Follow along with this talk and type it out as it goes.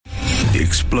The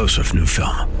explosive new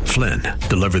film, Flynn,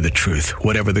 deliver the truth,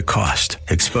 whatever the cost,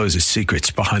 exposes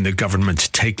secrets behind the government's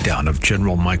takedown of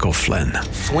General Michael Flynn.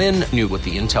 Flynn knew what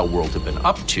the intel world had been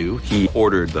up to. He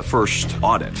ordered the first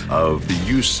audit of the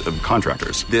use of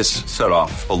contractors. This set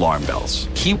off alarm bells.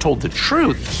 He told the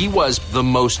truth. He was the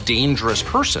most dangerous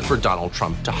person for Donald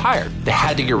Trump to hire. They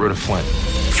had to get rid of Flynn.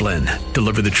 Flynn,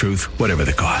 deliver the truth, whatever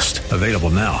the cost. Available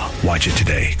now. Watch it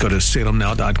today. Go to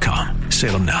salemnow.com.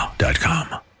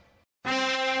 salemnow.com.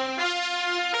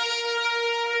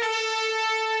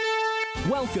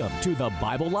 Welcome to the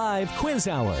Bible Live Quiz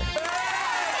Hour.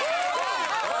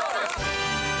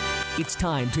 It's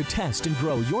time to test and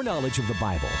grow your knowledge of the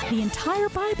Bible. The entire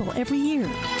Bible every year.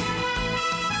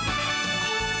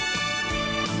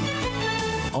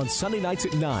 On Sunday nights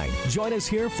at 9, join us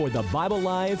here for the Bible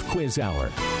Live Quiz Hour.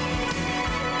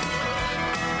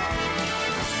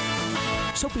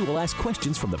 Soapy will ask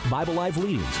questions from the Bible Live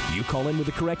leaders. You call in with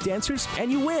the correct answers,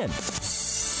 and you win.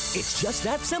 It's just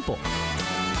that simple.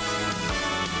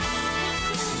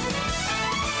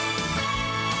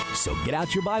 So get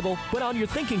out your Bible, put on your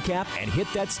thinking cap, and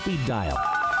hit that speed dial.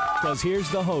 Because here's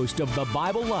the host of the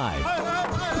Bible Live,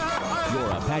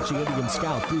 your Apache Indian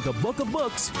scout through the book of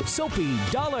books, Soapy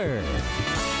Dollar.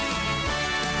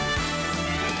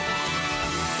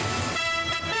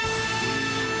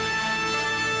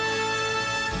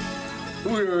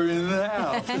 We're in the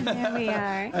house. Here we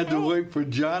are. I had to wait for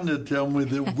John to tell me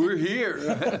that we're here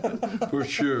for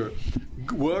sure.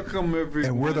 Welcome,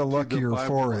 everyone. And we're the luckier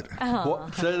for it.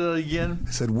 What? Say that again.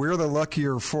 I said, we're the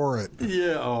luckier for it.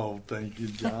 Yeah. Oh, thank you,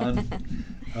 John.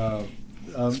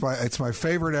 It's my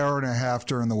favorite hour and a half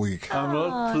during the week. I'm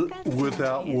not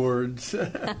without words.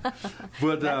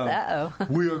 But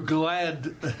we are glad.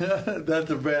 That's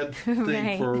a bad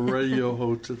thing for a radio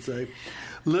host to say.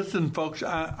 Listen, folks,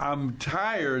 I'm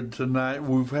tired tonight.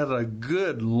 We've had a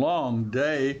good, long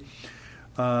day.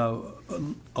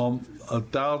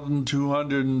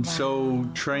 1,200 and so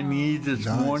trainees this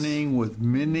morning with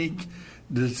many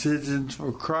decisions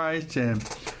for Christ, and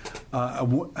I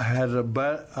had a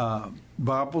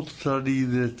Bible study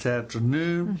this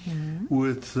afternoon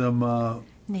with some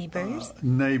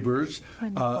neighbors,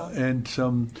 and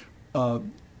some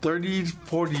 30 to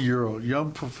 40-year-old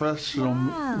young professional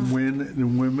men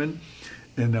and women,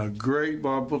 and a great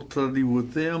Bible study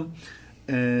with them,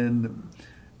 and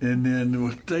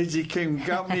then Stacy came and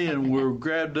got me, and we were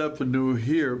grabbed up and we were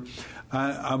here.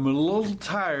 I'm a little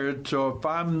tired, so if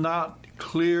I'm not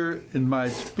clear in my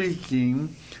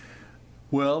speaking,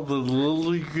 well, there's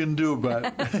little you can do about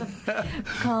it.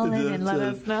 Call in and let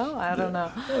us know. I don't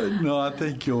know. No, I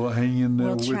think you'll hang in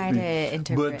there with me. We'll try to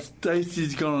interpret. But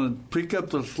Stacy's going to pick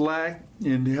up the slack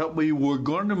and help me. We're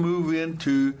going to move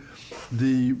into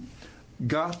the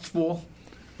Gospel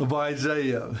of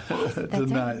Isaiah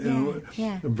tonight in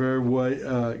a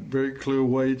very clear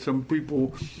way. Some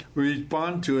people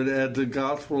respond to it as the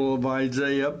Gospel of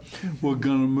Isaiah. We're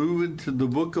going to move into the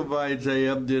book of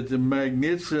Isaiah. There's a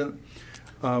magnificent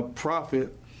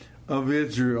prophet of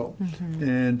Israel.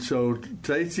 And so,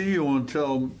 Stacey, you want to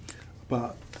tell them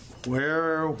about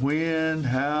where, when,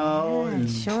 how?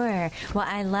 Sure. Well,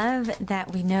 I love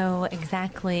that we know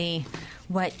exactly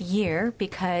what year,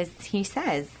 because he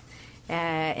says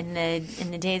in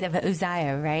the days of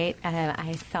Uzziah, right?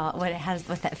 I saw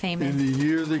what's that famous? In the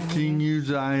year that King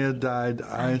Uzziah died,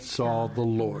 I saw the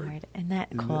Lord. Isn't that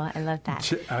cool? I love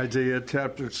that. Isaiah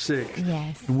chapter 6.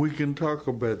 Yes. And we can talk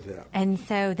about that. And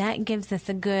so that gives us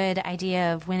a good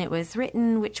idea of when it was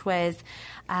written, which was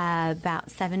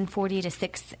about 740 to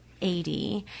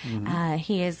 680.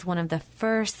 He is one of the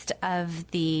first of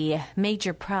the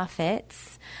major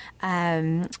prophets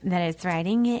that is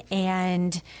writing,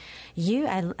 and you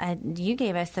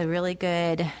gave us a really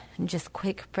good, just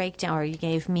quick breakdown, or you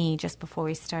gave me just before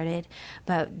we started.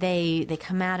 But they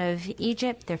come out of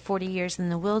Egypt. They're 40 years in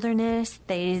the wilderness.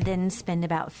 They then spend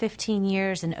about 15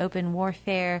 years in open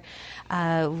warfare,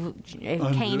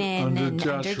 Canaan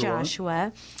under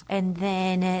Joshua. And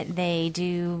then they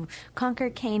do conquer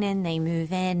Canaan. They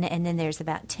move in, and then there's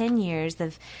about 10 years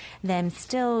of them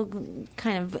still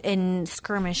kind of in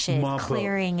skirmishes,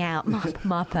 clearing out,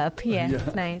 mop up.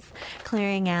 Yes, nice.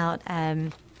 Clearing out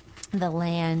the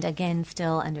land, again,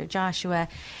 still under Joshua.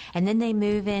 And then they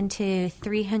move into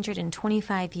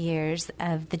 325 years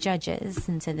of the judges.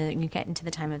 And so you get into the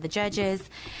time of the judges.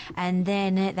 And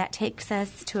then that takes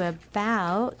us to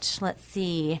about,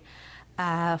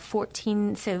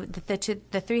 14. So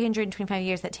the 325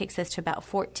 years, that takes us to about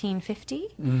 1450.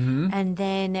 And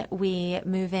then we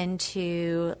move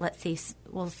into,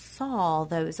 Saul,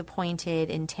 that was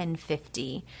appointed in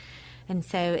 1050. And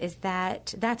so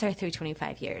that's our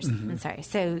 325 years. I'm sorry.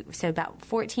 So about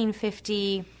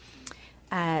 1450,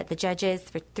 the judges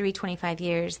for 325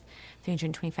 years,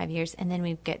 and then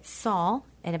we get Saul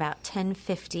at about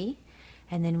 1050,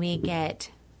 and then we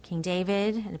get King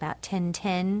David at about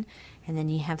 1010, and then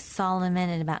you have Solomon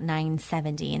at about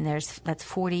 970, and that's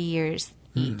 40 years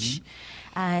each.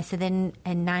 So then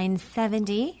in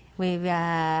 970. We've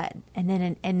and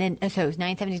then so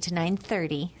 970 to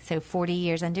 930, so 40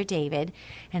 years under David,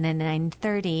 and then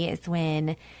 930 is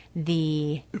when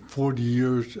the 40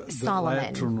 years Solomon. The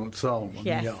last one was Solomon.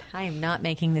 Yes, yeah. I am not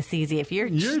making this easy. If you're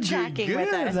tracking good,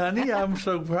 with us, honey. I'm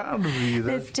so proud of you.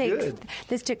 That's good.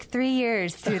 This took 3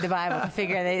 years through the Bible to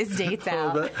figure these dates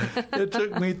out. It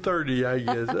took me 30, I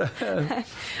guess.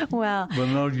 Well, but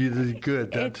no, you did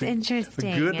good. It's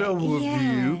interesting. A good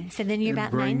overview. Yeah. So then you're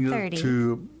about 930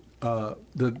 to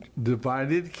the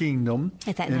divided kingdom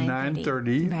it's at in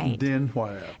 930. Right. Then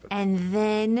what happened? And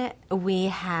then we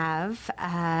have,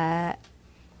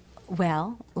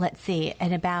 let's see,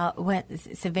 and about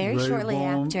so very shortly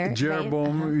after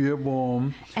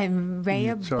Jeroboam, and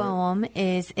Rehoboam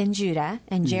is in Judah,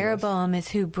 and Jeroboam is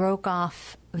who broke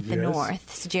off with the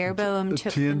north. So Jeroboam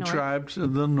took the 10 north. tribes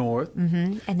of the north,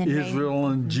 and then Israel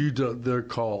and Judah. They're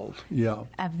called,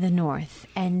 of the north,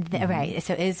 and right.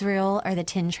 So Israel are the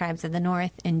 10 tribes of the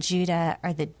north, and Judah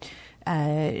are the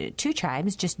 2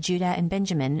 tribes, just Judah and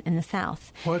Benjamin in the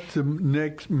south. What's the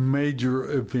next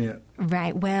major event?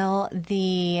 Right. Well,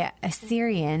 the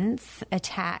Assyrians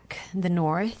attack the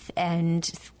north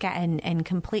and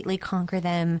completely conquer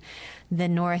them. The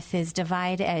north is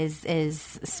divided,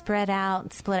 is spread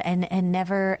out, split, and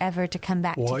never ever to come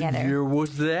back together. What year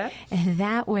was that?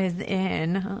 That was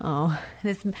in I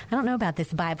don't know about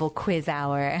this Bible quiz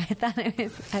hour. I thought it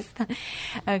was.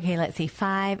 Okay, let's see.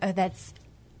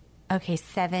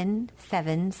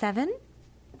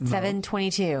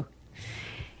 722.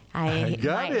 I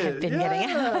got might have been getting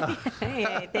it.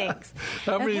 Hey, thanks.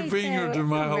 How many fingers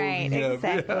am I holding? Right,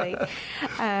 exactly.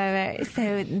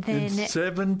 So then... It's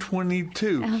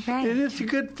 722. Oh, right. And it's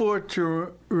good for it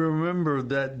to remember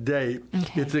that date.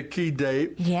 Okay. It's a key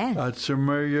date. Yes.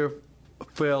 Samaria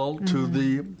fell to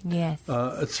the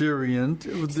Assyrians.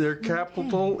 Their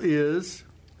capital is...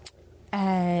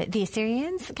 the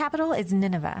Assyrians' capital is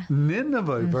Nineveh.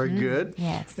 Very good.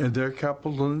 Yes. And their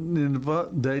capital, Nineveh,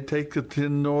 they take the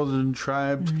 10 northern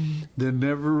tribes. They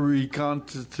never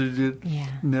reconstituted,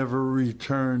 never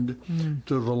returned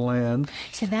to the land.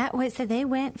 So they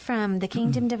went from the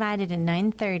kingdom divided in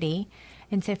 930.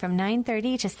 And so from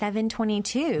 930 to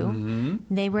 722,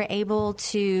 they were able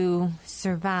to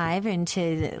survive and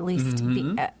to at least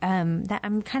be. I'm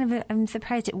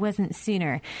surprised it wasn't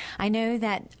sooner. I know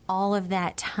that all of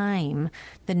that time,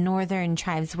 the northern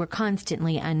tribes were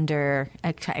constantly under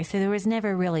attack, so there was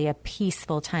never really a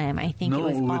peaceful time. I think it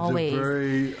was always a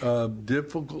very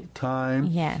difficult time.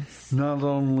 Yes. Not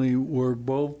only were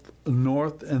both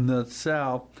North and the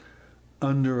South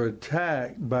under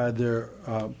attack by their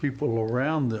people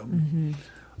around them,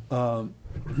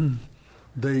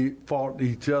 they fought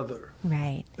each other.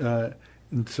 Right.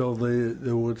 And so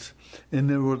there was a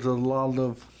lot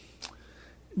of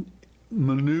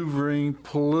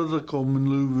political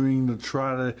maneuvering to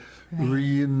try to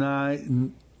reunite,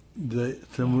 and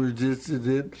some resisted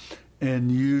it,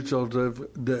 and used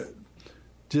the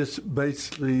just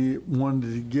basically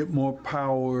wanted to get more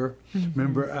power.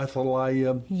 Remember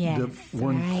Athaliah, the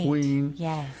one queen?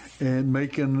 Yes. And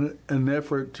making an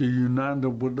effort to unite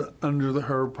them under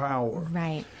her power.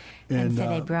 Right. And so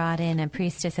they brought in a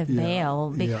priestess of Baal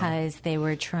because they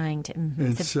were trying to...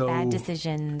 so bad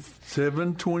decisions.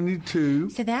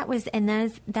 722. So that was... And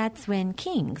that's when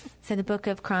Kings... So the book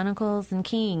of Chronicles and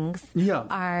Kings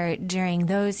are during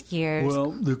those years.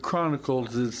 Well, the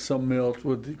Chronicles is something else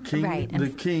with the Kings. Right. The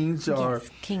Kings are...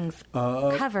 Kings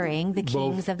covering the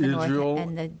kings of the Israel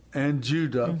north and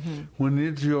Judah. When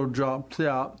Israel drops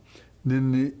out,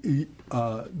 then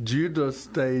Judah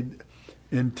stayed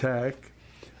intact.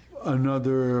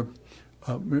 Another,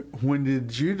 when did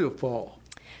Judah fall?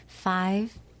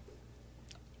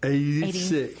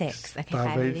 586. Okay,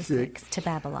 586 to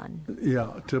Babylon.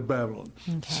 Yeah, to Babylon.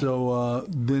 Okay. So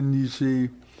then you see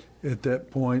at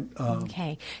that point.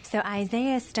 Okay, so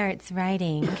Isaiah starts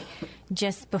writing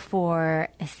just before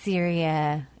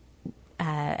Assyria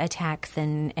attacks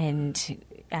and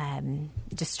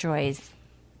destroys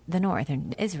the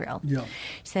northern Israel. Yeah.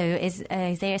 So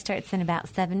Isaiah starts in about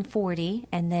 740,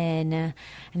 and then,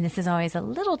 and this is always a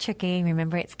little tricky.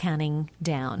 Remember, it's counting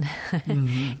down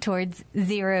towards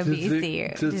 0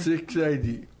 BC. To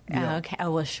 680. Yeah. Okay.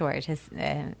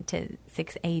 To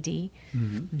 6 AD.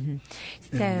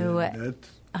 So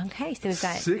Okay, so we've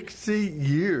got 60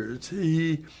 years.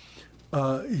 He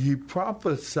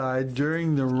prophesied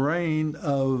during the reign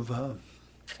of,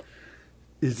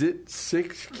 is it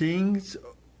 6 kings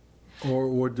or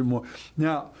was it more?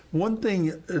 Now, one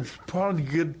thing it's probably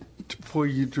good for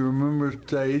you to remember,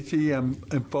 Stacey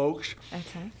and folks,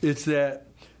 is that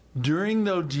during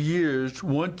those years,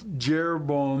 once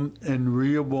Jeroboam and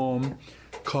Rehoboam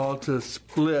caused a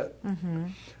split,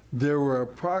 there were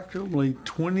approximately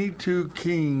 22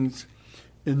 kings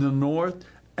in the north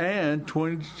and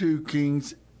 22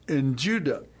 kings in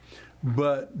Judah.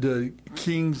 But the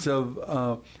kings of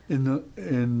in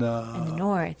the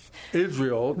north,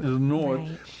 Israel, in the north,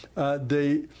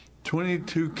 they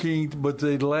 22 kings, but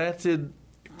they lasted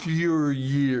fewer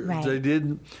years. Right. They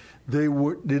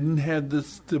didn't have the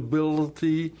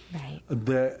stability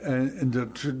that and the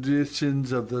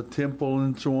traditions of the temple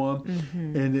and so on,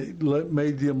 and it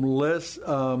made them less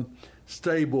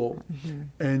stable.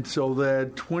 And so they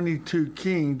had 22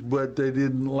 kings, but they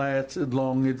didn't last as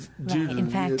long as Judah. In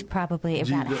fact, probably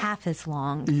about half as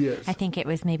long. Yes. I think it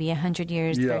was maybe 100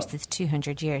 years versus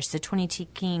 200 years. So 22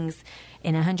 kings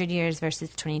in 100 years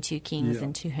versus 22 kings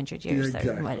in 200 years.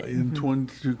 Exactly. And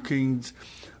 22 kings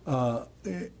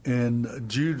in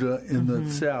Judah in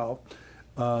the south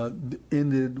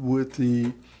ended with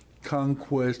the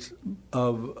conquest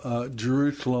of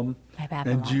Jerusalem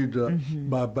and Judah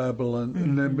by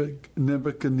Babylon,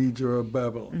 Nebuchadnezzar of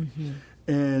Babylon.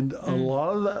 And a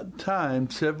lot of that time,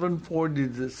 740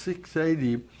 to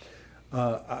 680,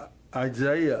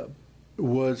 Isaiah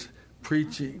was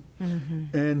preaching.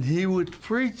 And he was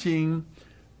preaching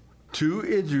to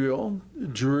Israel,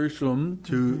 Jerusalem,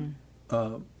 to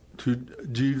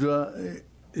Judah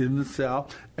in the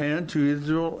south, and to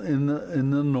Israel in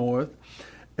the north.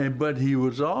 But he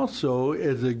was also,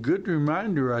 as a good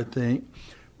reminder, I think,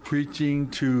 preaching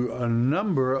to a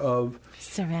number of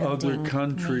other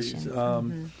countries.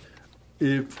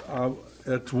 That's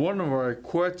one of our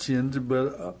questions,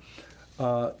 but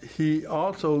he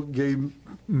also gave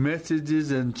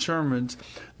messages and sermons.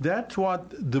 That's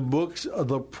what the books of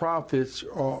the prophets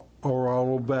are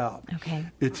all about. Okay.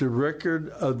 It's a record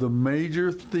of the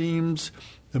major themes,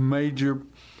 the major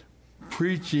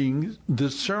preaching,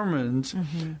 the sermons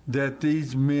that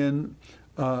these men,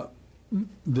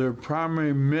 their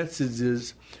primary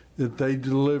messages that they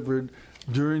delivered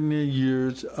during the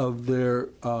years of their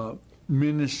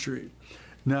ministry.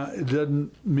 Now, it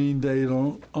doesn't mean they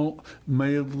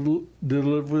may have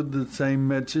delivered the same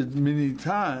message many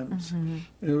times,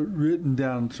 written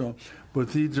down so,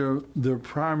 but these are their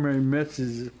primary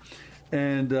messages.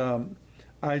 And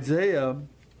Isaiah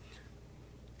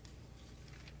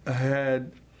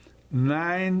had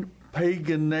 9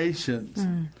 pagan nations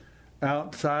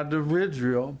outside of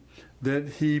Israel that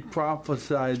he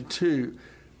prophesied to.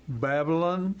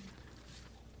 Babylon,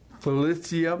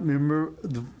 Philistia, remember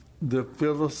the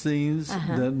Philistines,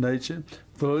 that nation,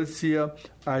 Philistia,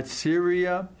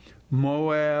 Assyria,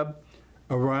 Moab,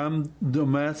 Aram,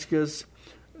 Damascus,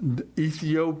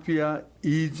 Ethiopia,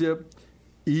 Egypt,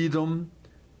 Edom,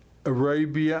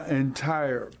 Arabia, and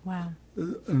Tyre. Wow.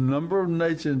 A number of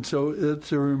nations. So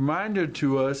it's a reminder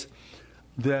to us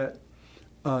that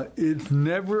it's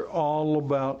never all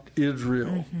about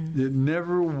Israel. It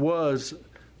never was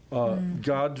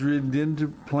God's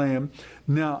redemptive plan.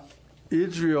 Now,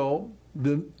 Israel,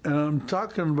 and I'm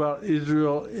talking about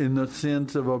Israel in the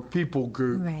sense of a people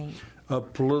group, a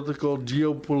political,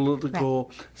 geopolitical,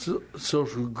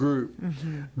 social group,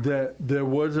 that there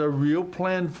was a real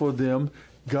plan for them.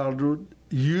 God would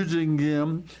using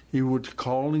them, he was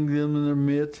calling them in their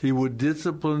midst, he would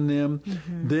discipline them.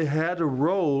 They had a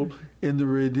role in the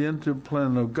redemptive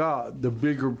plan of God, the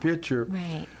bigger picture.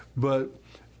 But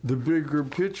the bigger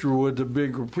picture was the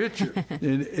bigger picture.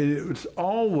 and it was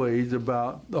always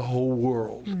about the whole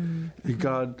world.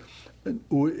 God,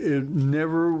 it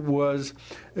never was.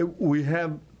 We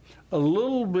have a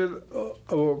little bit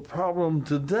of a problem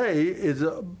today is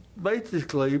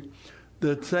basically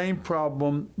the same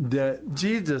problem that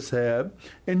Jesus had,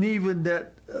 and even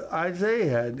that Isaiah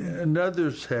had, and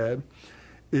others had,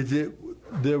 is that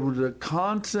there was a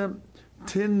constant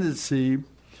tendency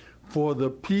for the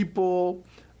people,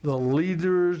 the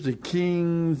leaders, the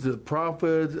kings, the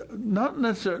prophets, not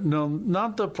necessarily, no,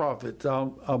 not the prophets.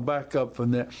 I'll back up from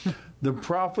that. The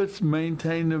prophets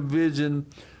maintained a vision,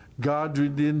 God's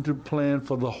redemptive plan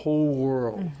for the whole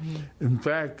world. In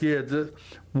fact,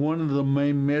 one of the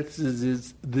main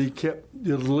messages they kept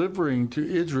delivering to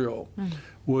Israel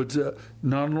was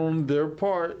not only their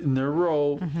part and their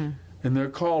role and their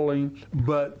calling,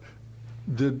 but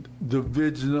the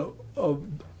vision of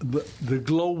the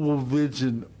global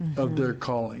vision of their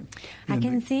calling. I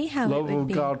can see how love it would of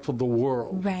be. God for the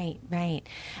world. Right.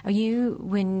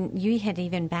 When you had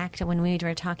even back to when we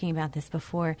were talking about this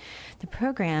before the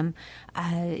program,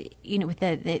 with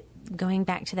the going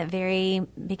back to that very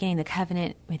beginning, the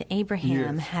covenant with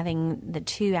Abraham, Yes. having the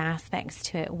two aspects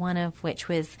to it, one of which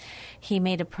was he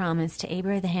made a promise to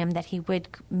Abraham that he would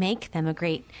make them a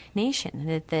great nation,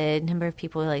 that the number of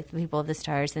people, like the people of the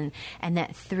stars, and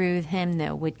that through him,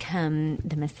 though, would come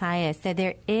the Messiah. So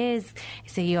you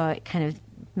kind of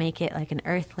make it like an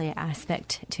earthly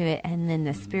aspect to it, and then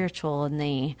the spiritual and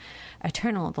the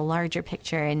eternal, the larger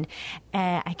picture. And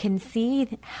I can see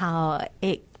how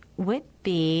it would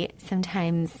be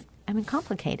sometimes,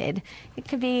 complicated. It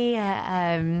could be,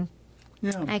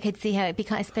 I could see how it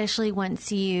becomes, especially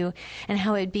once and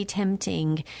how it would be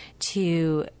tempting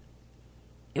to,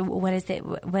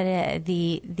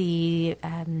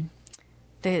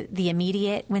 the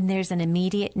immediate, when there's an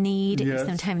immediate need, yes.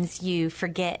 Sometimes you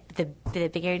forget the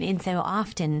bigger. And so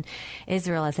often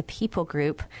Israel as a people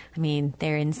group,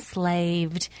 they're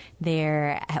enslaved.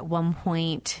 They're at one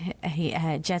point,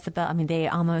 Jezebel, they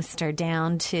almost are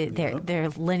down to their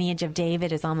lineage of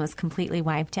David is almost completely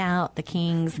wiped out. The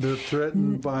kings. They're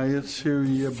threatened by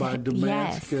Assyria, by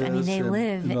Damascus. Yes, they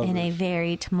live in a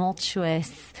very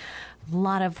tumultuous,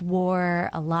 lot of war,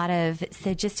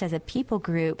 so just as a people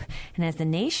group and as a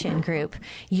nation group,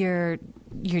 you're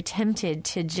tempted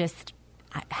to just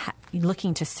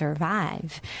looking to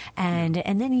survive, and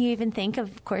then you even think,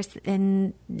 of course,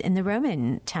 in the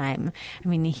Roman time.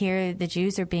 Here the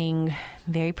Jews are being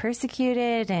very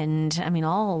persecuted, and a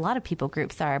lot of people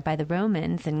groups are by the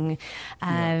Romans, and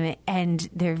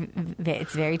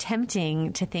it's very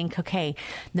tempting to think, okay,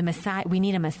 the Messiah, we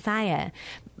need a Messiah,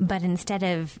 but instead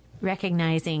of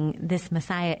recognizing this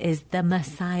Messiah is the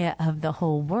Messiah of the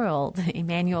whole world,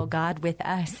 Emmanuel, God with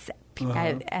us,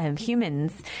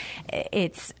 humans,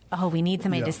 it's, we need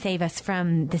somebody to save us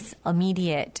from this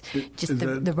immediate,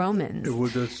 the Romans. It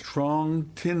was a strong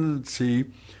tendency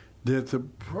that the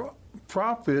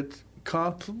prophets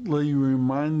constantly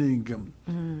reminding them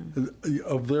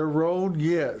of their road,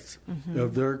 yes,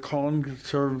 of their calling to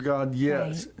serve God,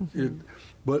 yes, right.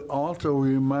 But also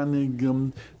reminding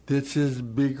them this is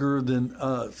bigger than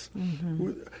us.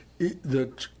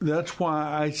 That's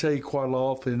why I say quite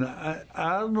often, I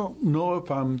don't know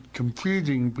if I'm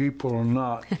confusing people or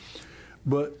not,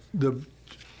 but the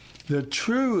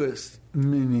truest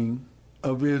meaning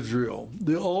of Israel,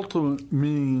 the ultimate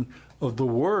meaning of the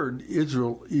word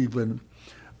Israel even,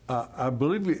 I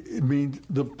believe it means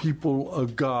the people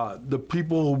of God, the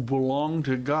people who belong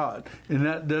to God. And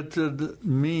that doesn't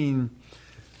mean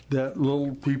that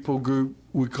little people group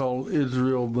we call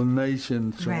Israel the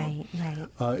nation. So, right.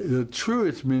 the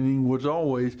truest meaning was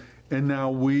always, and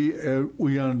now we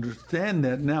understand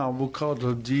that now because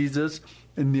of Jesus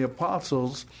and the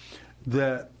apostles,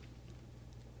 that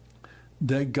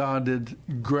God had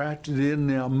grafted in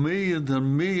now millions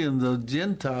and millions of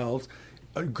Gentiles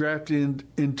grafted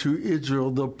into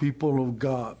Israel, the people of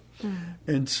God.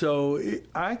 And so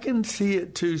I can see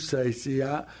it too, Stacey.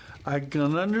 I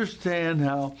can understand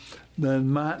how they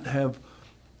might have,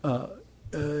 in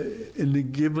a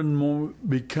given moment,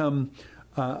 become,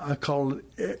 I call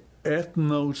it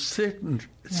ethnocentric.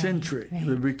 Right.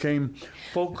 They became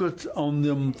focused on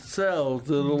themselves,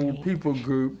 the little people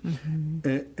group,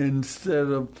 instead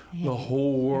of the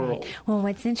whole world. Right. Well,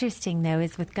 what's interesting, though,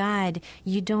 is with God,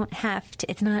 you don't have to,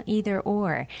 it's not either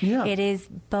or. Yeah. It is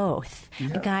both.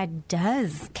 Yeah. God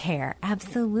does care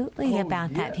absolutely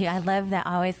about that. Yes. I love that.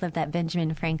 I always love that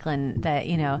Benjamin Franklin, that,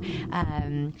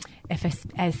 if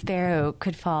a sparrow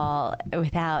could fall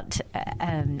without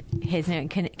his,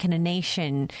 can a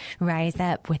nation rise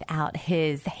up without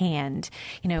his hand?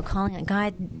 Calling it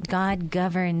God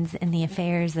governs in the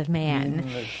affairs of man,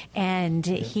 and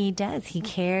He does. He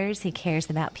cares. He cares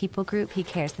about people group. He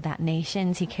cares about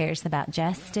nations. He cares about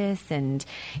justice, and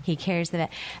He cares about.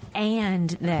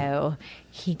 And though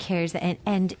He cares,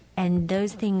 and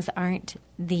those things aren't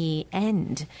the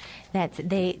end.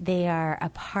 They are a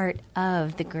part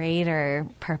of the greater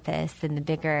purpose and the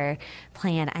bigger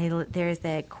plan. There's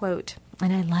a quote,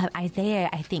 and I love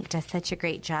Isaiah. I think does such a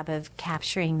great job of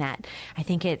capturing that. I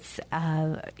think it's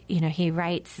he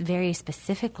writes very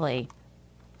specifically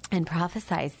and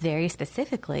prophesies very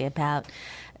specifically about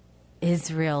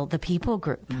Israel, the people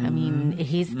group.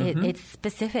 It's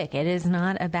specific. It is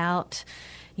not about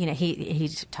he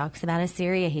talks about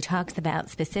Assyria. He talks about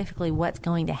specifically what's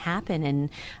going to happen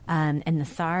and the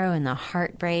sorrow and the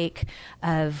heartbreak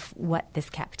of what this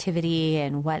captivity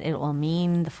and what it will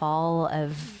mean, the fall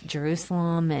of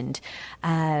Jerusalem, and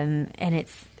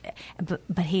it's.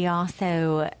 But he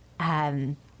also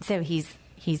so he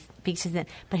speaks to them,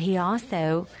 but he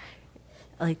also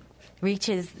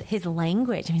reaches his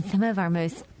language. I mean, some of our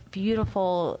most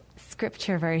beautiful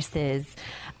scripture verses,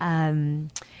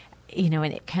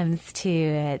 when it comes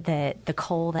to the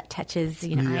coal that touches, I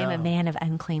am a man of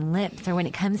unclean lips, or when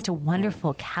it comes to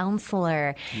wonderful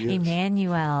counselor,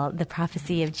 Emmanuel, the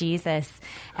prophecy of Jesus.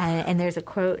 And there's a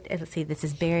quote, let's see, this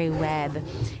is Barry Webb,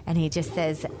 and he just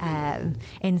says,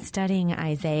 in studying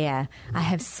Isaiah, I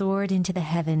have soared into the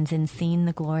heavens and seen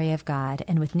the glory of God,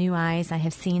 and with new eyes I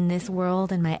have seen this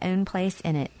world and my own place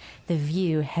in it. The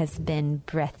view has been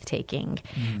breathtaking.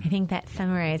 I think that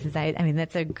summarizes, I mean,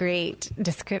 that's a great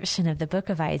description of the book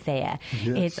of Isaiah.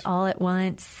 Yes. It's all at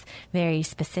once very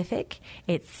specific.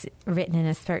 It's written in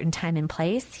a certain time and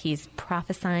place. He's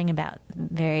prophesying about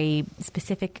very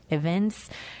specific events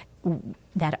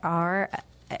that are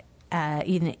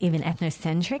even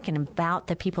ethnocentric and about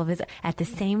the people of Israel. At the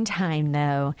same time,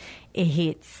 though,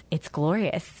 it's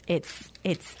glorious. It's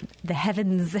the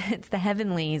heavens. It's the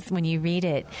heavenlies when you read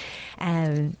it,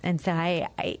 and so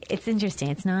it's interesting.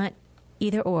 It's not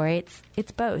either or, it's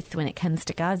both when it comes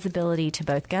to God's ability to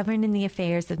both govern in the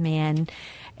affairs of man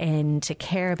and to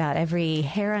care about every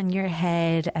hair on your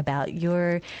head, about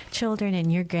your children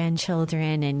and your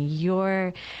grandchildren and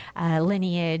your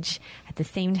lineage. At the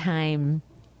same time,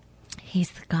 He's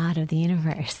the God of the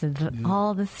universe, of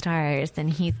all the stars, and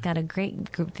He's got a great,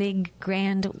 big,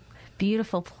 grand,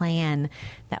 beautiful plan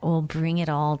that will bring it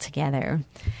all together.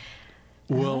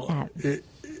 Well,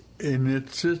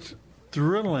 it's just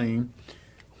thrilling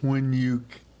when you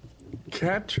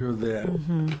capture that.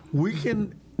 Mm-hmm.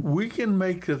 We can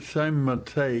make the same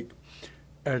mistake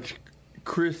as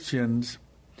Christians.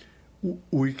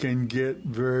 We can get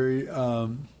very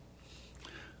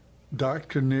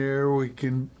doctrinaire. We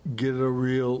can get a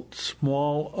real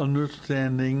small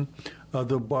understanding of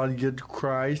the body of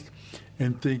Christ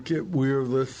and think that we're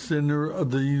the center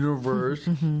of the universe,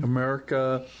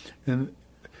 America, and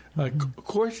of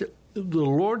course, the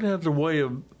Lord has a way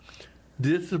of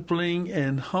disciplining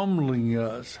and humbling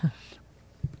us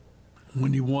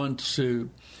when He wants to,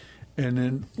 and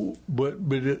then, but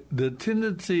the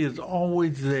tendency is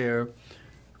always there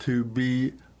to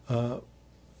be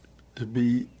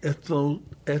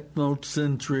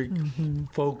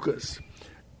ethnocentric focus,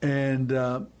 and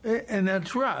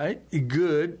that's right.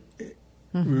 Good,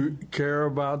 we care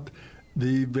about the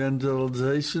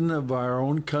evangelization of our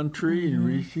own country and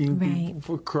reaching people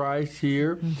for Christ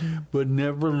here, but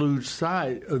never lose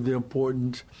sight of the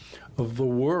importance of the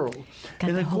world.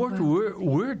 And of course,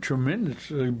 we're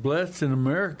tremendously blessed in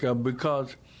America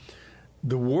because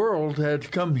the world has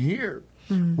come here.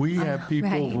 We have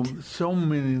people from so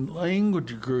many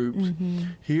language groups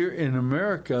here in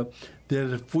America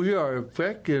that if we are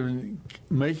effective in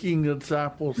making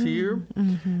disciples here,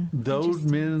 those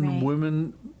men and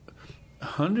women,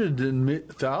 hundreds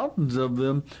and thousands of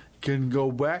them, can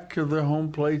go back to their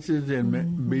home places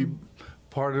and be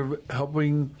part of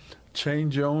helping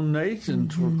change their own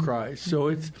nations for Christ. So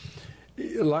it's,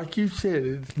 like you said,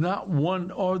 it's not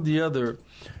one or the other.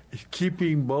 It's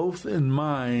keeping both in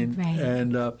mind,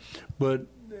 and but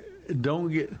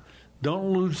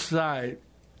don't lose sight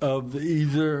of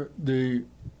either the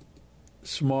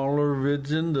smaller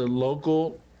vision, the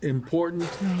local important,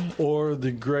 or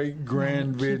the great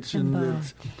grand vision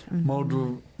that's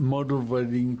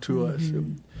motivating to us.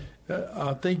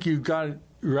 I think you got it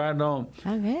right on.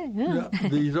 Okay, yeah.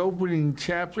 These opening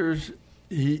chapters,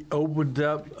 he opened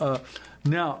up.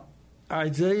 Now,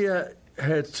 Isaiah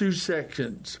has two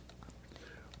sections.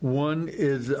 One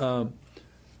is the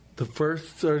first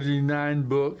 39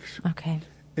 books. Okay.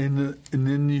 And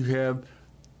then you have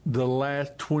the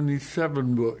last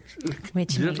 27 books, which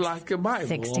just like the Bible,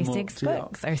 66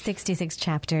 books or 66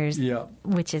 chapters,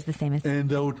 which is the same as. And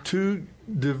those two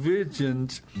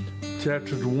divisions,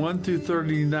 chapters 1 through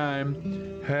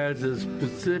 39, has a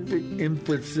specific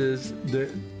emphasis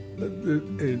that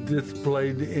is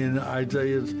displayed in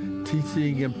Isaiah's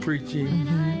teaching and preaching,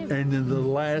 and in the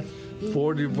last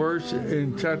 40 verses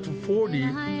in chapter 40,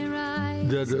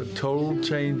 there's a total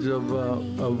change of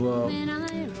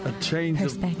a change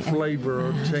of flavor,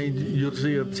 or change. You'll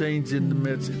see a change in the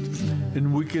message,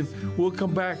 and we'll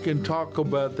come back and talk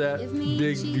about that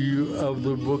big view of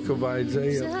the book of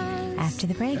Isaiah. After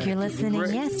the break, you're listening,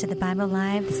 to the Bible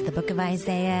Live. This is the book of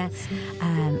Isaiah,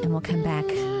 and we'll come back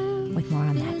with more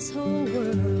on that. This whole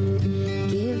world,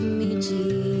 give me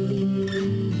Jesus.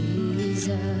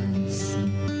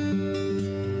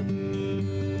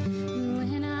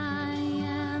 When I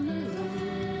am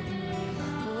alone,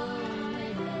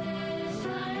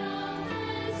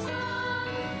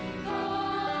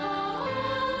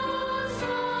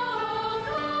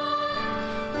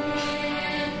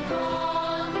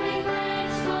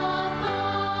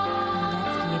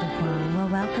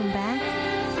 welcome back.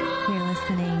 You're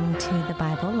listening to the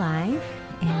Bible Live,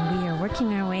 and we are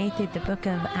working our way through the book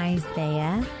of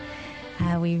Isaiah.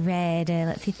 We read,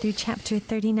 through chapter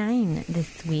 39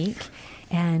 this week,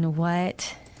 and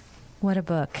what a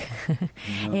book.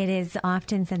 Yeah. It is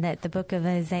often said that the book of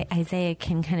Isaiah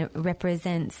can kind of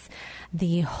represents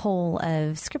the whole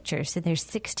of Scripture. So there's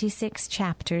 66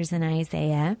 chapters in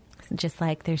Isaiah, just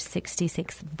like there's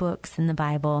 66 books in the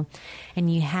Bible.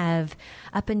 And you have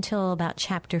up until about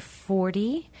chapter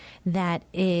 40 that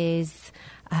is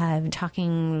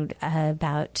talking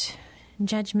about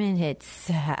judgment.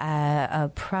 It's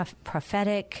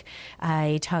prophetic.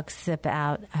 He talks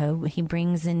about he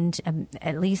brings in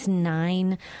at least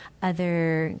 9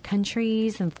 other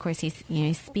countries, and of course he's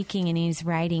speaking and he's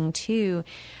writing to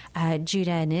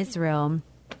Judah and Israel.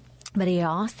 But he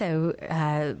also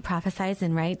prophesies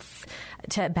and writes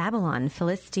to Babylon,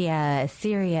 Philistia,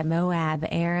 Syria, Moab,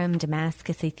 Aram,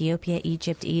 Damascus, Ethiopia,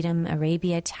 Egypt, Edom,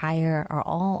 Arabia, Tyre are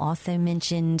all also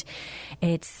mentioned.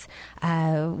 It's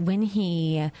when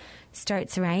he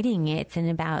starts writing, it's in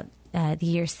about the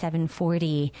year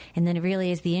 740, and then it really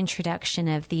is the introduction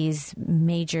of these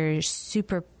major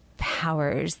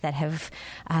superpowers that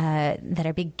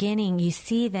are beginning. You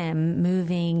see them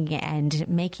moving and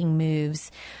making moves,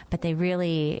 but they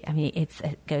really,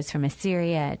 it goes from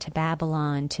Assyria to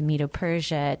Babylon to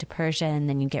Medo-Persia to Persia, and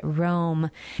then you get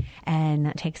Rome, and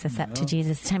that takes us up to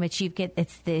Jesus' time. But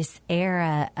it's this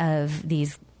era of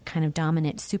these kind of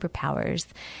dominant superpowers,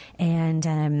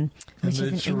 and which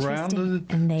is interesting.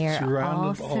 And they are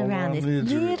all surrounded.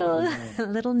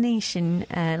 Little nation,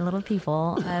 little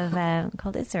people of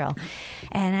called Israel.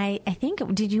 And I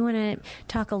think, did you want to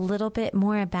talk a little bit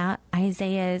more about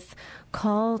Isaiah's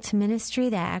call to ministry,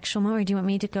 the actual moment, or do you want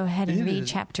me to go ahead and read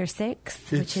chapter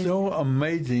 6? It's so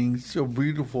amazing, so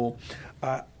beautiful.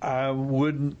 I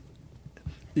wouldn't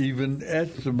even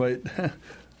estimate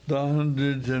the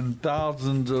hundreds and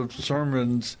thousands of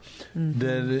sermons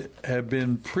that have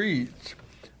been preached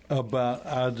about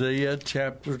Isaiah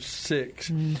chapter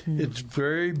 6. It's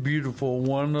very beautiful.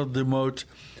 One of the most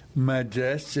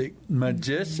majestic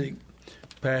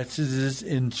passages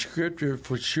in Scripture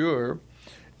for sure,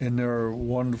 and there are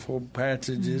wonderful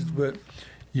passages. But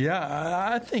yeah,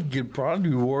 I think it'd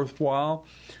probably be worthwhile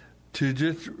to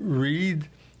just read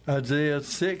Isaiah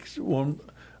 6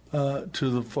 to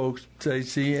the folks,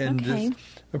 Stacey, and just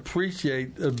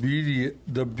appreciate the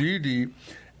beauty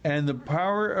and the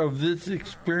power of this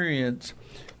experience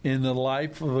in the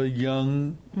life of a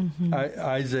young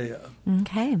Isaiah.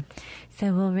 Okay. So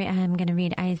I'm going to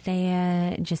read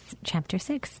Isaiah, just chapter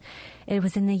 6. It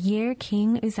was in the year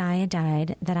King Uzziah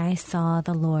died that I saw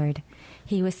the Lord.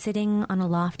 He was sitting on a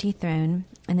lofty throne,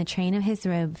 and the train of his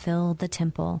robe filled the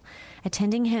temple.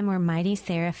 Attending him were mighty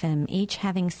seraphim, each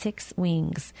having 6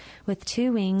 wings. With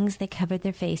 2 wings they covered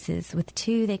their faces, with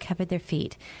 2 they covered their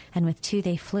feet, and with 2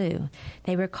 they flew.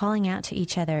 They were calling out to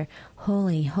each other,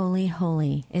 Holy, holy,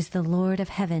 holy is the Lord of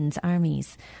heaven's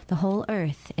armies. The whole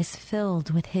earth is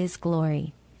filled with his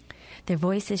glory. Their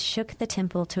voices shook the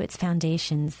temple to its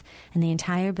foundations, and the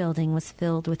entire building was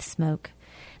filled with smoke.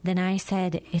 Then I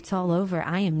said, It's all over.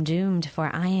 I am doomed,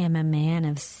 for I am a man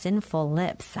of sinful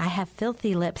lips. I have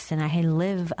filthy lips, and I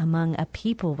live among a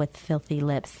people with filthy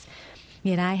lips.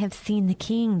 Yet I have seen the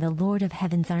King, the Lord of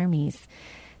heaven's armies.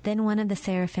 Then one of the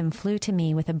seraphim flew to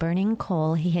me with a burning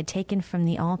coal he had taken from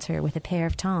the altar with a pair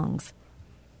of tongs.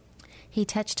 He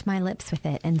touched my lips with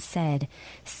it and said,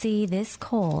 See, this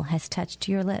coal has touched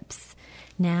your lips.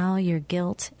 Now your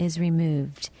guilt is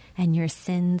removed, and your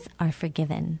sins are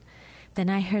forgiven. Then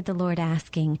I heard the Lord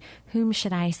asking, Whom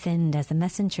should I send as a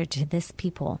messenger to this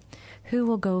people? Who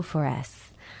will go for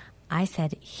us? I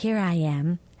said, Here I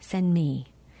am, send me.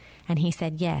 And he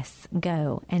said, Yes,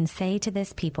 go, and say to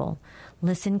this people,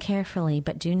 Listen carefully,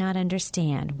 but do not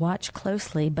understand. Watch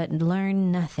closely, but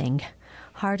learn nothing.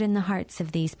 Harden the hearts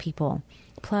of these people.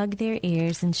 Plug their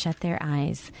ears and shut their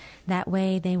eyes. That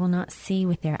way they will not see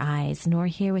with their eyes, nor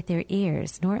hear with their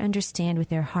ears, nor understand with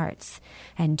their hearts,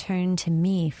 and turn to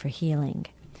me for healing.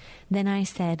 Then I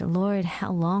said, Lord,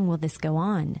 how long will this go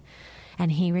on?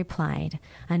 And he replied,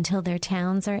 "Until their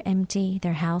towns are empty,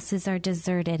 their houses are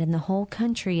deserted, and the whole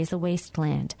country is a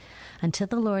wasteland, until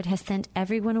the Lord has sent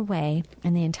everyone away,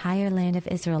 and the entire land of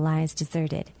Israel lies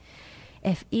deserted.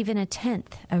 If even a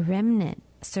tenth, a remnant,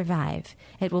 survive,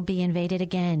 it will be invaded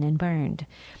again and burned.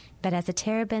 But as a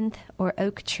terebinth or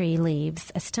oak tree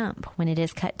leaves a stump when it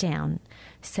is cut down,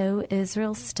 so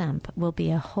Israel's stump will be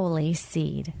a holy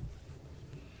seed."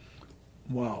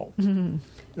 Wow.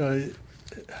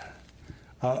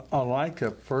 I like the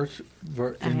first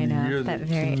verse in I know, the year that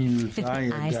King Uzziah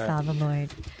I died. saw the Lord.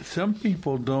 Some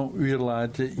people don't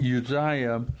realize that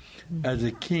Uzziah, as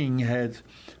a king, has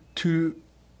two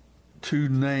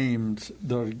names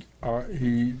that are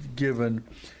he's given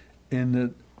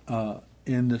in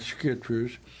the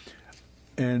scriptures,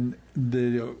 and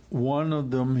the one of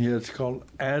them is called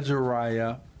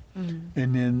Azariah, and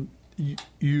then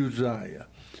Uzziah.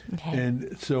 Okay.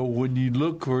 And so when you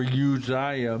look for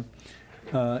Uzziah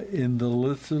in the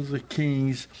list of the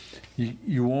kings,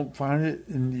 you won't find it,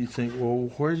 and you think, well,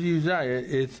 where's Uzziah?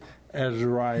 It's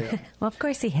Azariah. Well, of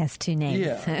course he has two names,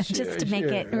 Yeah, just to make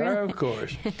it real. Of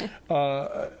course.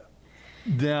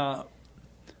 Now,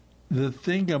 the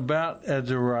thing about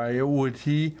Azariah was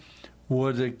he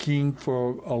was a king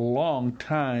for a long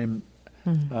time.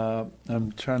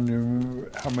 I'm trying to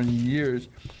remember how many years,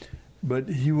 but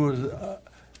he was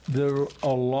there were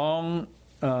a long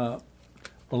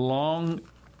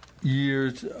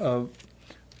years of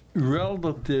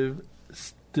relative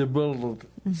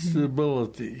stability.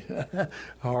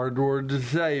 Hard word to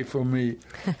say for me.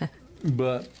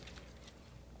 But,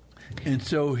 and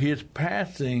so his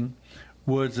passing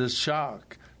was a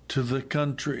shock to the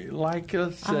country. Like,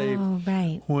 let's say,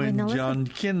 when John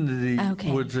Kennedy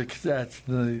was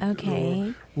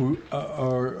assassinated,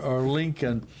 or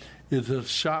Lincoln, is a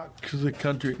shock to the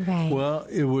country. Right. Well,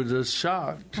 it was a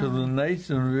shock to the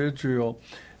nation of Israel.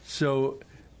 So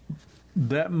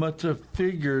that must have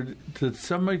figured to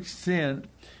some extent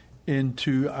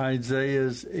into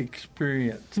Isaiah's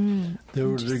experience. There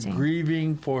was a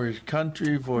grieving for his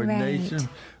country, for his nation,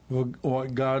 for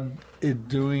what God is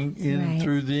doing in and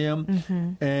through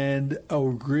them, and a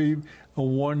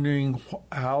wondering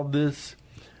how this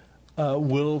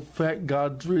will affect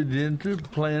God's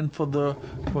redemptive plan for the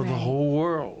whole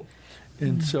world.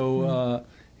 And so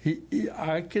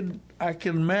I can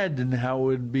imagine how it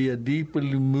would be a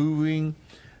deeply moving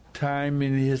time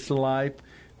in his life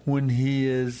when he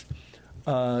is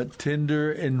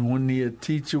tender and when he is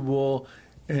teachable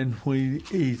and when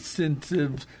he's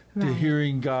sensitive to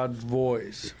hearing God's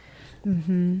voice.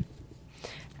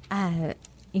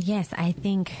 Yes, I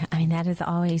think, that has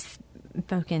always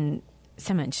spoken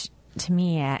so much to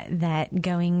me, that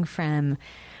going from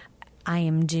I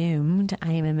am doomed,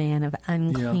 I am a man of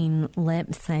unclean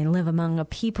lips, I live among a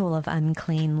people of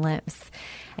unclean lips,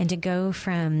 and to go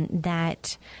from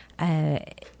that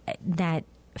that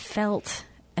felt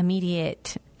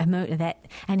immediate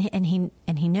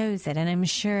and he knows it, and I'm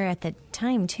sure at the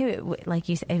time too, like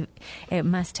you said, it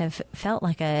must have felt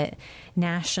like a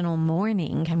national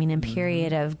mourning. A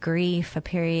period of grief, a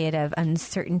period of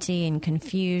uncertainty and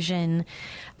confusion,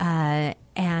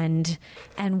 and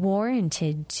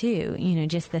warranted too.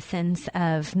 Just the sense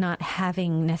of not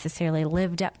having necessarily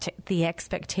lived up to the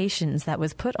expectations that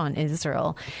was put on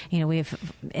Israel. We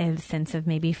have a sense of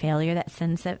maybe failure, that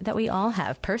sense that we all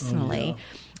have personally.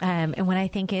 And what I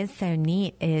think is so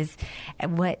neat is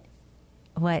what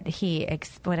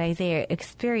Isaiah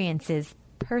experiences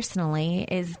personally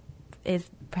is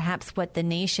perhaps what the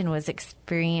nation was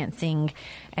experiencing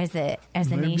as a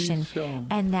nation,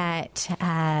 and that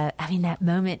that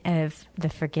moment of the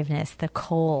forgiveness, the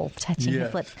coal touching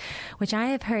his lips, which I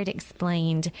have heard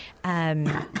explained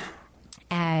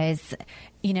as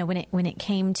when it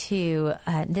came to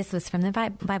this was from the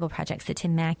Bible Project. So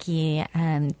Tim Mackey,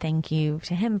 thank you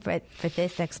to him for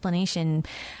this explanation,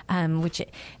 which.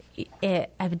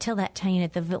 Until that time,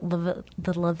 the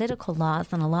Levitical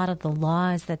laws and a lot of the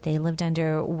laws that they lived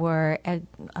under were a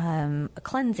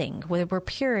cleansing, were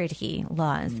purity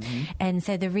laws. And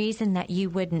so the reason that you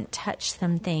wouldn't touch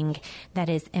something that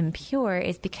is impure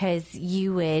is because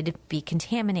you would be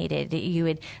contaminated.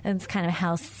 That's kind of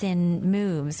how sin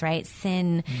moves, right?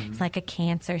 Sin is like a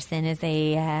cancer. Sin is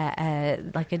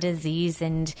like a disease,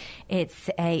 and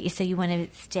so you want to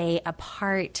stay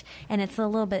apart, and it's a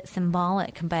little bit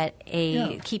symbolic, but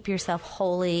keep yourself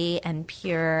holy and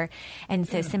pure, and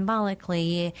so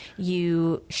symbolically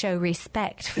you show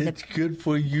respect for it's good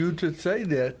for you to say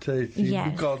that, Stacey,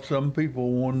 because some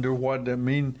people wonder what that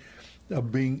means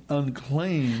of being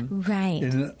unclean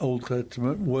in the Old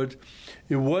Testament.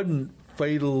 It wasn't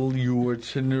fatal, you were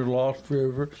sinner lost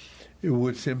forever. it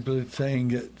was simply saying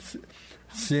that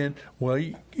sin, well,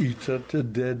 you touch a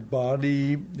dead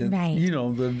body, and, Right.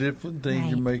 The different things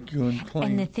that Right. make you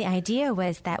unclean. And the idea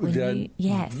was that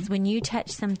when you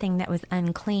touched something that was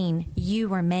unclean, you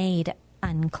were made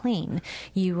unclean.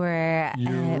 You were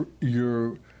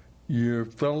your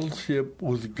fellowship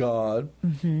with God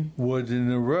was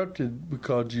interrupted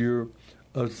because you're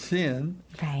a sin.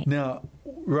 Right. Now,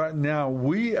 right now,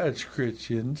 we as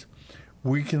Christians,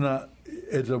 we cannot,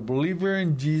 as a believer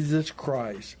in Jesus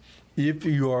Christ, if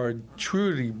you are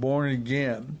truly born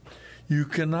again, you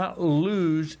cannot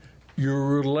lose your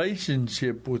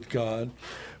relationship with God,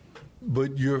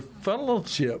 but your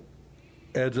fellowship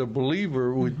as a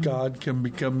believer with God can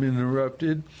become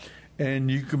interrupted,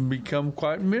 and you can become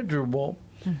quite miserable.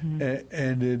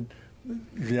 And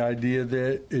the idea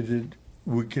that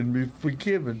we can be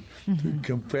forgiven through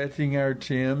confessing our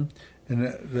sin,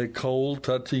 and the cold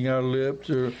touching our lips,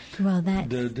 or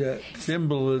that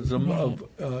symbolism of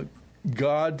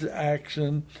God's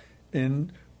action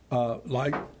in,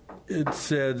 like it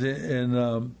says in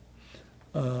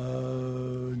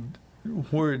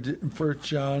where is it in 1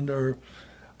 John, or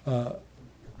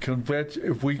confess,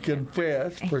 if we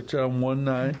confess, 1 John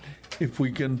 1:9, if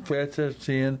we confess our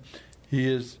sin,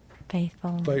 He is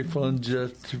faithful and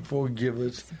just to forgive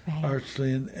us our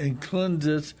sin and cleanse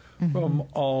us from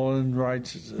all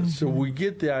unrighteousness. So we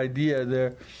get the idea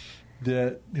there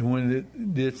that when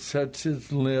it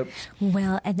touches lips.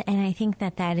 Well, and I think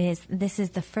this is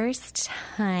the first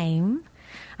time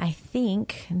I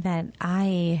think that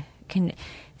I can.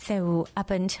 So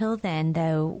up until then,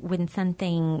 though, when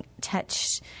something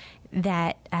touched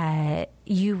that,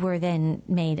 you were then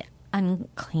made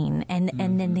unclean, and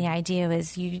then the idea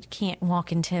was you can't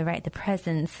walk into the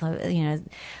presence,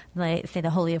 like say the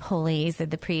Holy of Holies or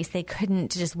the priest. They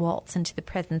couldn't just waltz into the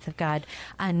presence of God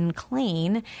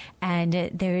unclean,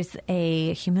 and there's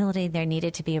a humility. There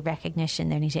needed to be a recognition.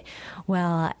 Here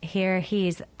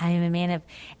I am a man of,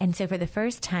 and so for the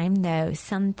first time, though,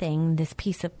 this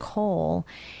piece of coal,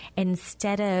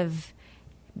 instead of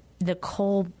the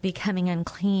coal becoming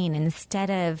unclean, instead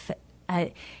of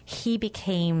he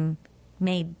became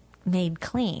made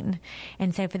clean.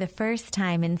 And so for the first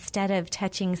time, instead of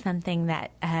touching something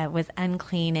that was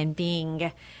unclean and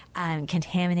being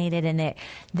contaminated, and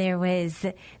there was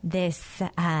this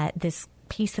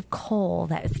piece of coal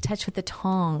that was touched with the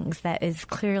tongs that is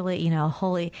clearly,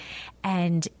 holy,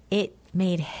 and it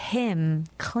made him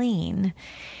clean.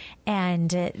 And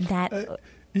that...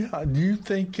 do you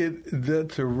think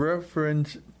that's a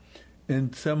reference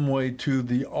in some way to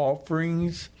the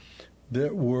offerings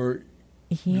that were...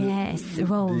 Yes.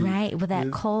 Right. Well,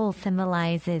 that coal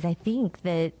symbolizes, I think,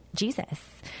 that Jesus.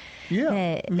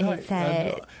 Yeah.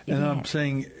 I'm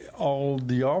saying all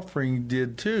the offering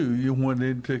did too. You went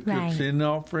into the sin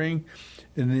offering,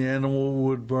 and the animal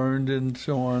would burn and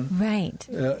so on. Right.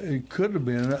 It could have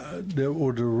been that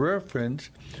was a reference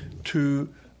to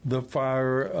the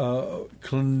fire,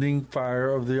 cleansing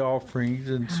fire of the offerings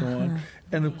and so on.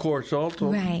 And of course,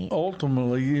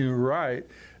 ultimately, you're right,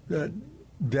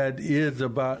 that is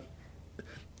about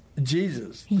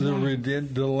Jesus,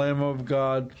 the Lamb of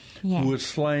God, who was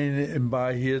slain, and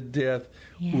by His death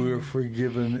we were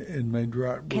forgiven and made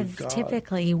right with God. Because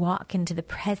typically you walk into the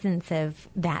presence of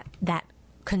that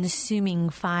consuming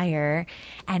fire,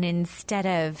 and instead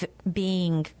of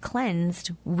being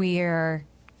cleansed, we're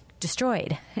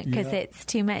destroyed because it's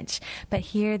too much. But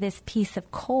here, this piece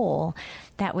of coal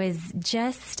that was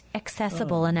just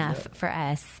accessible enough for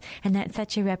us, and that's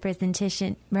such a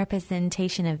representation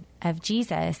of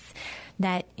Jesus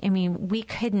that, we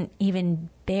couldn't even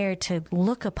bear to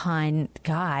look upon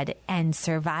God and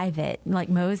survive it, like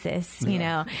Moses, show me,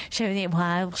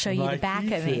 I'll show you the back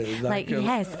of me. I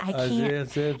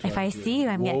can't. If I see you,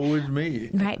 I'm going, woe is me.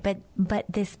 Right, but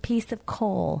this piece of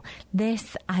coal,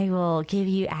 this I will give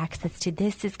you access to.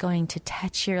 This is going to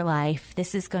touch your life.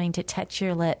 This is going to touch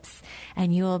your lips,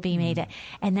 and you will be made.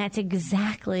 And that's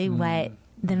exactly what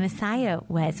the Messiah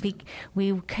was.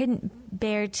 We couldn't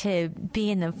bear to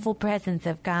be in the full presence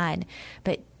of God,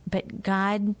 but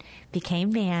God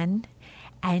became man,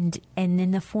 and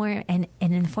in the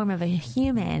form of a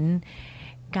human,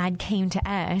 God came to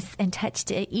us and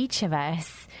touched each of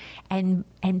us and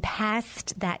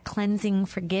passed that cleansing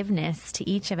forgiveness to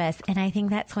each of us. And I think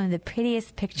that's one of the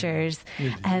prettiest pictures.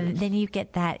 Then you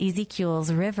get that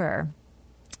Ezekiel's river,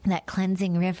 that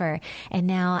cleansing river. And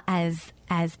now as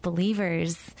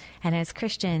believers and as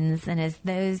Christians and as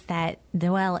those that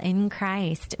dwell in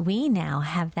Christ, we now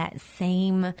have that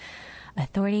same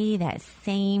authority, that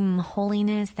same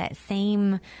holiness, that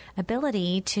same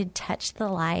ability to touch the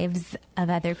lives of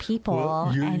other people.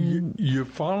 Well, you're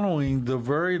following the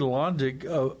very logic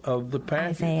of the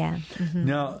passage. Isaiah. Mm-hmm.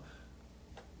 Now,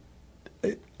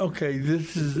 okay,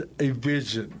 this is a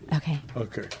vision. Okay.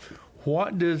 Okay.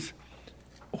 What does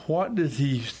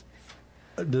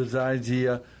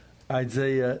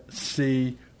Isaiah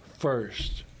see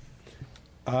first?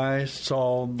 I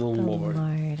saw the Lord.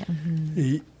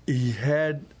 Mm-hmm. He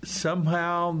had,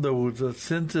 somehow there was a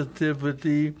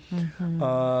sensitivity.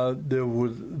 Mm-hmm. There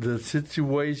was, the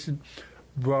situation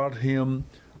brought him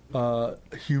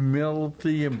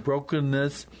humility and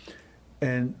brokenness,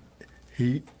 and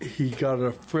he got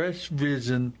a fresh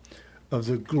vision of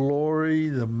the glory,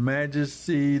 the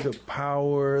majesty, the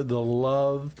power, the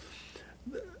love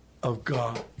of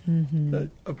God. Mm-hmm.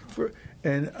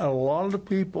 And a lot of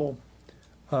people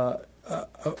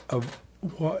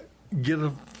get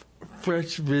a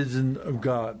fresh vision of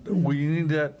God. Mm-hmm. We need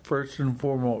that first and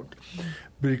foremost,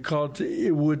 because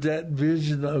it was that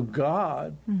vision of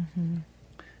God Mm-hmm.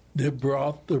 that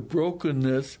brought the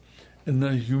brokenness and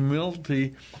the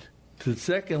humility to,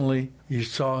 secondly, he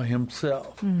saw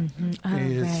himself Mm-hmm. Oh,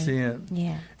 and his right. sin.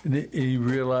 Yeah. And he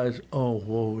realized, oh,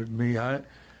 woe is me. I'm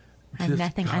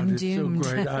nothing. God I'm is doomed.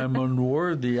 so great. I'm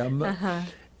unworthy. I'm not. Uh-huh.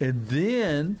 And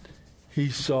then he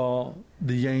saw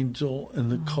the angel and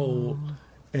the coal.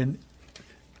 And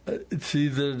see,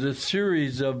 there's a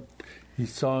series of, he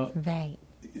saw Right.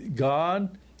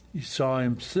 God, he saw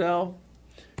himself,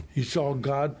 he saw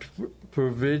God's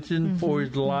provision for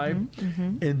his life,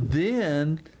 and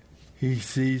then he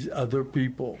sees other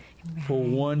people. Right. For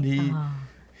one,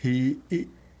 he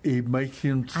makes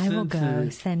him I will go.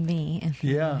 sensitive. Send me.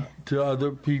 Yeah, to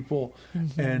other people,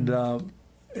 and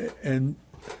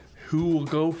who will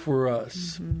go for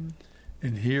us?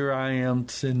 And here I am,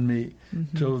 send me.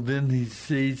 So then he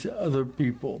sees other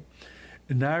people,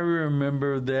 and I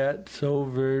remember that so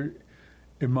very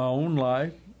in my own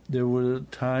life. There was a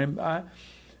time I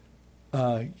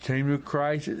came to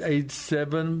Christ at age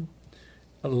 7.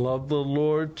 I loved the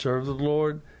Lord, served the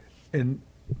Lord, and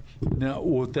now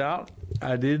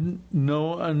I didn't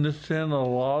understand a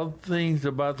lot of things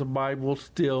about the Bible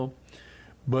still,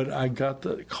 but I got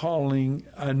the calling.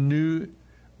 I knew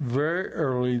very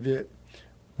early that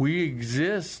we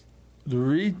exist. The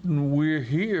reason we're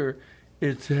here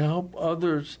is to help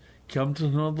others come to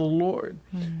know the Lord.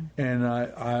 And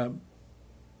I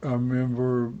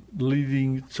remember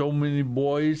leading so many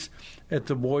boys at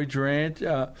the Boys Ranch.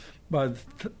 By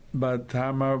the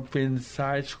time I finished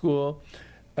high school,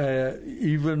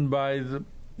 even by the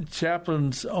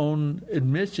chaplain's own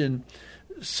admission,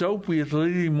 Soapy is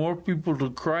leading more people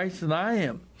to Christ than I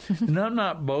am. And I'm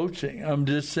not boasting. I'm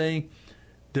just saying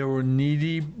there were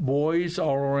needy boys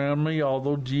all around me all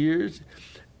those years,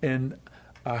 and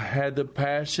I had the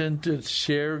passion to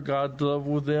share God's love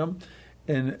with them,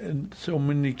 and so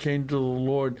many came to the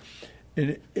Lord.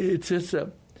 And it's just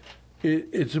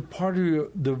it's a part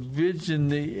of the vision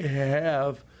that you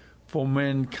have for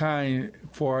mankind,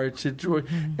 for our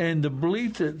situation, and the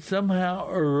belief that somehow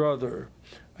or other,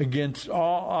 against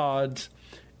all odds,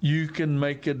 you can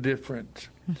make a difference.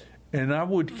 And I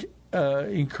would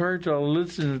encourage our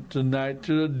listeners tonight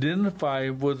to identify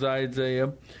with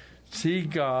Isaiah, see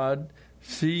God,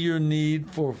 see your need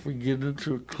for forgiveness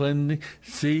or cleansing,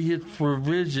 see his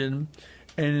provision,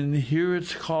 and hear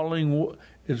his calling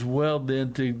as well,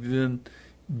 then to then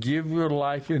give your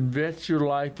life, invest your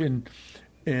life in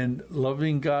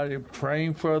loving God and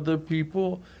praying for other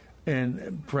people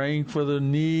and praying for their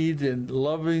needs and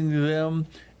loving them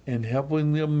and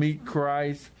helping them meet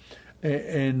Christ,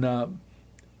 and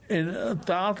in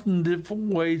 1,000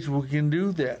 different ways we can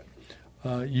do that.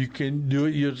 You can do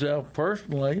it yourself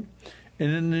personally,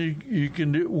 and then you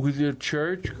can do it with your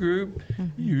church group,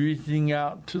 reaching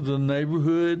out to the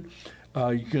neighborhood.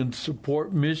 You can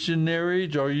support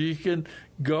missionaries, or you can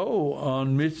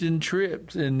on mission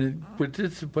trips and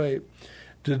participate.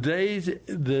 Today's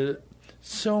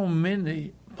so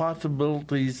many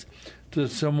possibilities to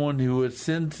someone who is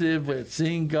sensitive at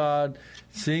seeing God,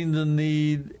 seeing the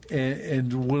need,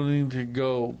 and willing to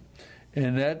go.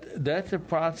 And that's a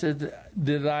process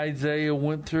that Isaiah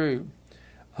went through.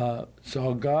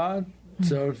 Saw God,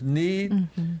 saw his need,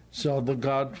 saw the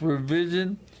God's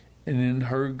provision, and then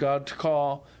heard God's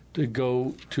call to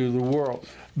go to the world.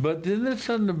 But then there's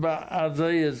something about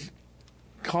Isaiah's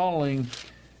calling.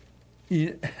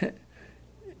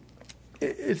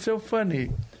 It's so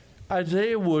funny.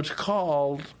 Isaiah was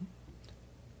called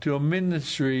to a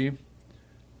ministry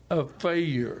of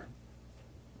failure.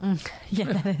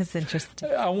 Yeah, that is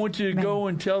interesting. I want you to go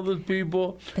and tell those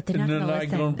people, But they're and not they're gonna not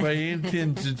listen. going to pay any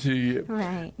attention to you.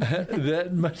 Right.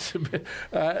 That must have been.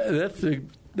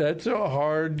 That's a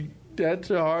hard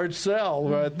sell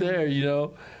right there.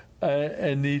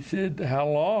 And he said, "How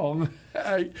long?"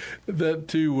 That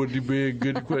too would be a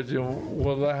good question.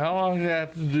 Well, how long do I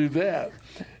have to do that?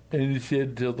 And he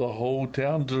said, "Till the whole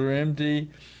towns are empty,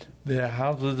 the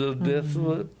houses are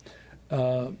desolate."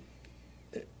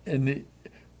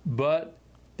 But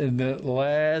in that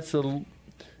last little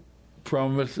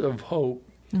promise of hope,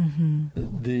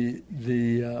 the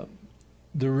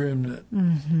remnant.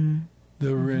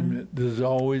 The remnant. There's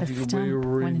always going to be a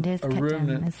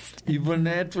remnant. Even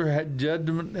after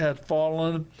judgment has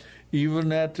fallen,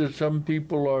 even after some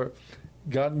people are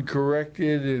gotten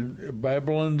corrected and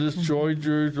Babylon destroyed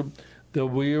Jerusalem, there'll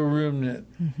be a remnant,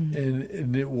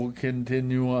 and it will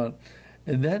continue on.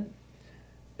 And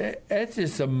that's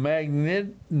just a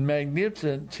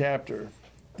magnificent chapter,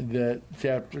 that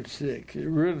chapter 6. It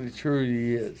really,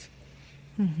 truly is.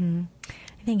 I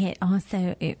think it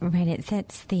also, it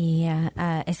sets the,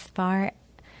 as far,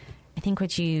 I think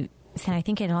what you said, I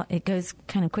think it goes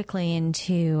kind of quickly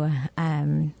into,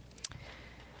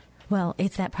 well,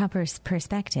 it's that proper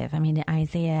perspective. I mean,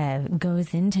 Isaiah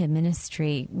goes into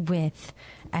ministry with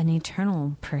an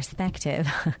eternal perspective,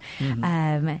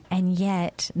 and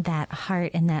yet that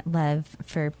heart and that love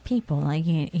for people. Like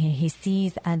he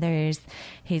sees others,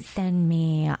 he send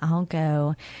me, I'll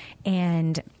go,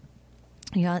 and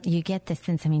you get this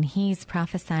sense. I mean, he's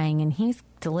prophesying and he's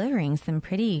delivering some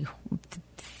pretty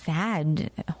sad,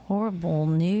 horrible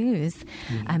news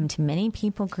to many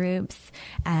people groups,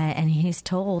 and he's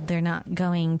told they're not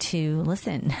going to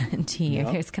listen to you.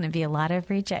 Yep. There's going to be a lot of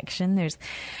rejection.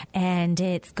 And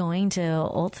it's going to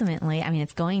ultimately,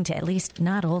 it's going to, at least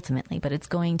not ultimately, but it's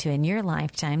going to, in your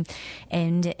lifetime,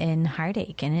 end in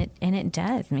heartache, and it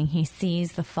does. I mean, he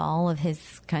sees the fall of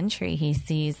his country. He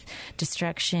sees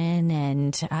destruction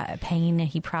and pain.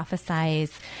 He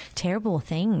prophesies terrible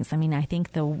things. I mean, I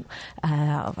think the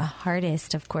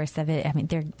hardest, of course, of it,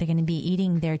 they're going to be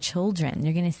eating their children.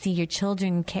 You're going to see your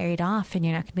children carried off, and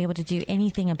you're not going to be able to do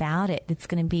anything about it. It's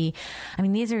going to be,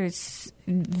 these are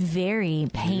very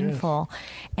painful.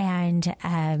 Yes.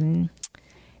 And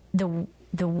the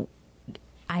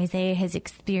Isaiah has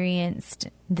experienced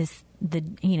this.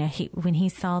 When he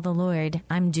saw the Lord,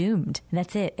 I'm doomed.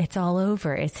 That's it. It's all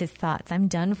over. It's his thoughts. I'm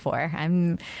done for.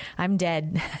 I'm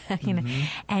dead.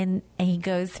 And he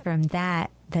goes from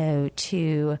that though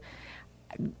to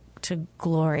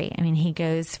glory. He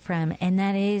goes from, and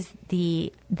that is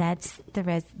the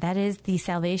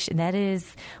salvation. That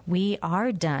is, we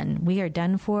are done. We are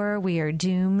done for. We are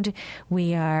doomed.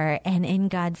 And in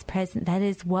God's presence, that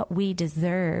is what we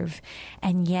deserve.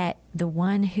 And yet the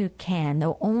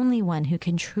only one who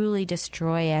can truly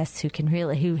destroy us,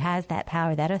 who has that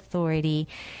power, that authority,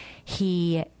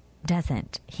 he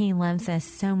doesn't. He loves us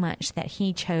so much that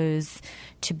he chose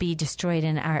to be destroyed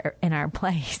in our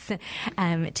place,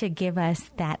 to give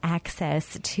us that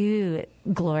access to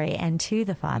glory and to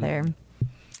the Father.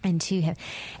 And to him.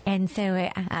 And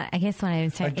so I guess when I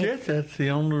was saying, I guess that's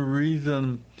the only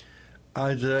reason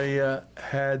Isaiah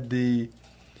had the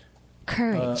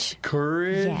courage,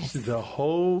 yes. The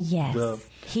hope, yes.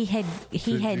 He had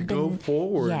been go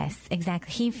forward. Yes,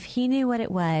 exactly. He knew what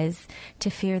it was to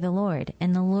fear the Lord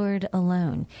and the Lord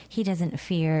alone. He doesn't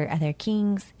fear other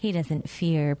kings. He doesn't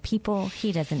fear people.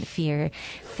 He doesn't fear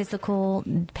physical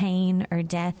pain or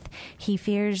death. He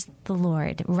fears the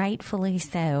Lord, rightfully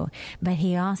so. But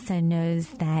he also knows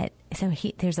that. So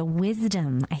there's a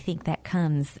wisdom, I think, that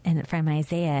comes from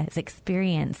Isaiah's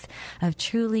experience of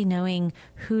truly knowing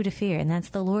who to fear, and that's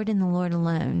the Lord and the Lord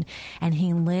alone. And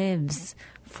he lives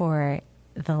for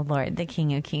the Lord, the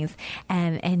King of Kings,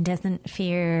 and doesn't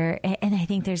fear. And I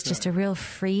think there's just a real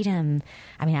freedom.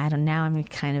 I don't know, I'm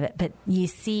kind of, but you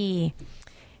see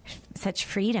such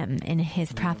freedom in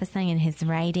his prophesying and his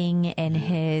writing and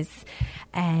his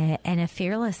and a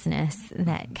fearlessness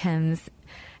that comes.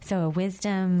 So a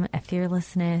wisdom, a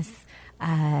fearlessness,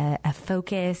 a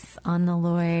focus on the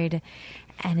Lord,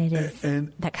 and it is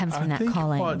that comes from that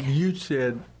calling. What you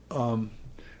said,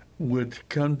 which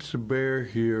comes to bear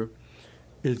here,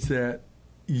 is that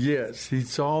yes, he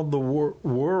saw the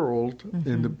world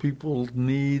and the people's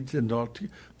needs and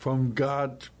from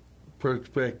God's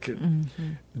perspective.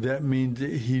 That means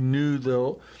that he knew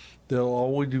there'll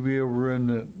always be a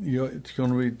remnant. It's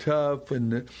going to be tough,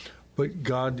 but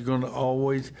God's going to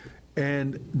always,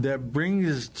 and that brings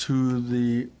us to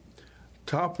the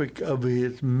topic of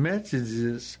his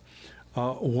messages,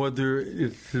 whether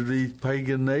it's to these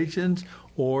pagan nations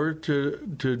or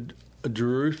to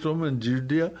Jerusalem and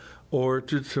Judea, or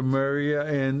to Samaria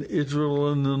and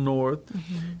Israel in the north.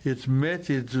 Its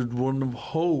message is one of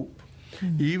hope.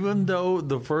 Even though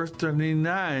the first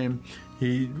 39,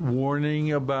 he's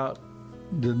warning about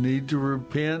the need to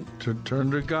repent, to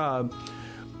turn to God,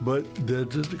 but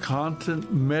there's a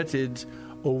constant message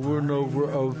over and over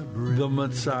of the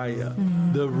Messiah,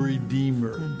 the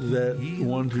Redeemer, that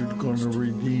one who's going to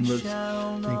redeem us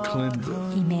and cleanse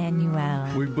us.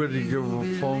 Emmanuel. We better give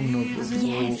a phone number.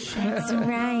 Yes, that's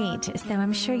right. So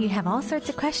I'm sure you have all sorts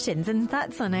of questions and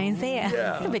thoughts on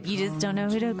Isaiah, but you just don't know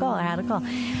who to call or how to call.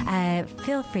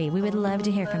 Feel free. We would love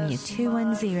to hear from you.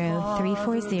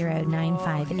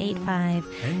 210-340-9585.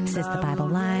 This is the Bible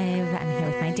Live. I'm here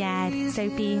with my dad,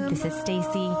 Soapy. This is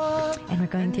Stacy, and we're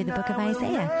going through the book of Isaiah.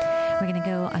 We're going to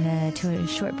go to a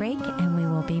short break, and we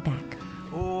will be back.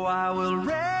 Oh, I will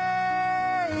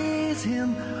raise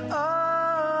him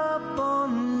up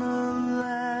on the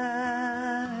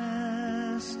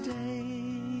last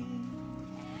day.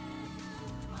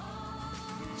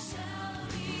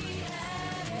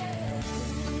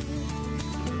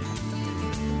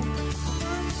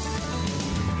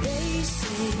 They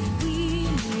say we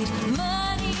need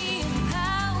money and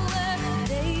power.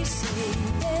 They say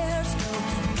there's no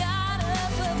God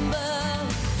up above.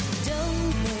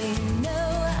 Don't they know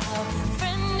our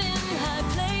friend in high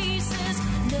places?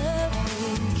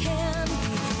 Nothing can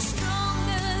be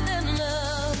stronger than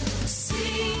love.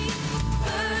 Seek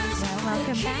first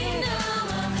Welcome the back. kingdom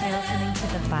of You're listening to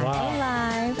the Bible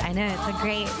Live. I know it's a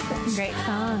great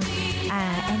song.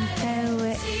 And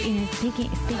so, speaking,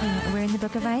 we're in the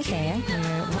book of Isaiah.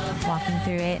 We're walking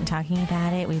through it and talking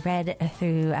about it. We read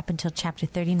through up until chapter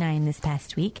 39 this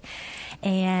past week,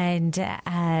 and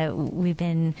we've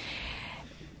been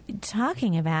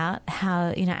talking about how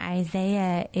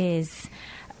Isaiah is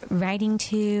writing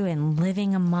to and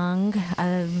living among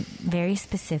a very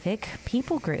specific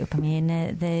people group. I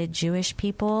mean, the Jewish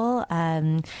people,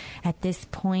 at this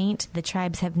point, the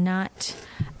tribes have not,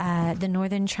 the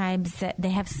northern tribes,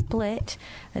 they have split,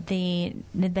 but they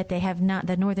have not,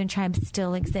 the northern tribes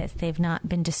still exist. They've not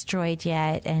been destroyed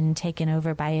yet and taken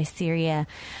over by Assyria.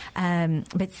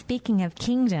 But speaking of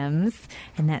kingdoms,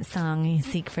 in that song, you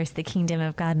seek first the kingdom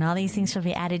of God, and all these things shall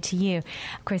be added to you.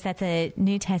 Of course, that's a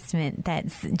New Testament.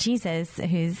 That's Jesus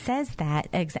who says that,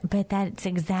 but that's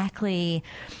exactly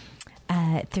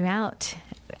throughout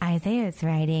Isaiah's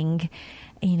writing.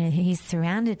 He's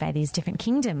surrounded by these different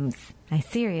kingdoms: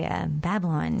 Assyria,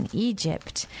 Babylon,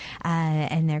 Egypt,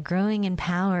 and they're growing in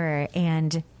power.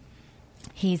 And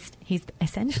he's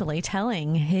essentially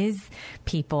telling his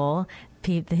people,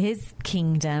 his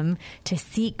kingdom, to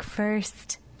seek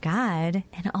first God,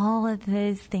 and all of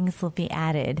those things will be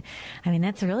added. I mean,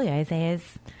 that's really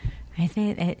Isaiah's.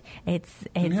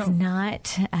 It's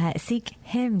not seek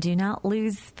Him. Do not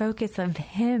lose focus of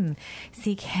Him.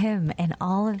 Seek Him, and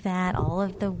all of that, all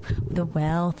of the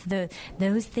wealth,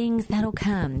 those things that'll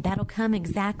come. That'll come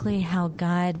exactly how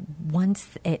God wants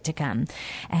it to come,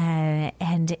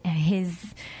 and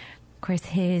His. Of course,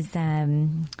 his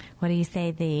what do you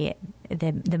say? The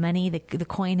money, the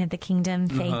coin of the kingdom.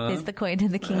 Faith is the coin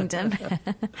of the kingdom.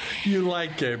 You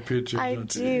like that picture? I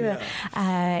do.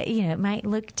 Yeah. It might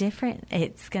look different.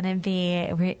 It's going to be.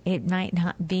 It might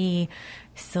not be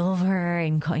silver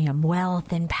and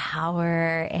wealth and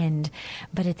power,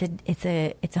 but it's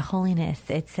a holiness.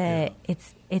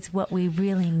 It's what we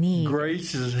really need.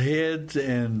 Grace is heads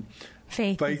and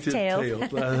Faith is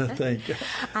tails. I think.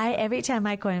 Every time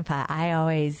I coin pot, I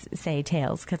always say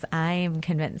tails because I am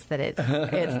convinced that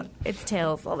it's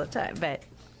tails all the time.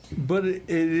 But it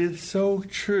is so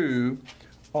true.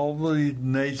 All the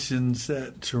nations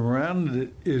that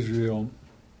surrounded Israel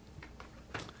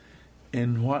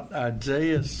and what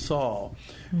Isaiah saw.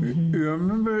 You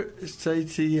remember,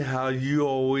 Stacey, how you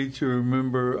always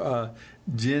remember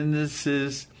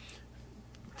Genesis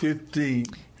 15,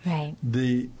 right?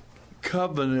 The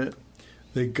covenant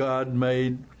that God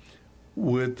made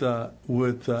with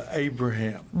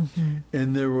Abraham.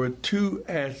 And there were two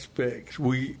aspects.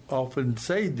 We often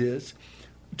say this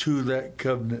to that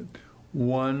covenant.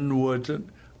 One was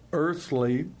an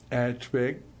earthly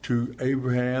aspect to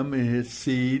Abraham and his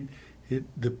seed,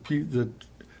 the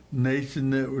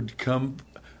nation that would come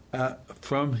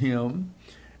from him,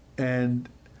 and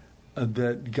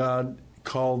that God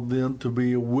called them to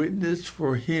be a witness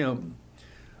for him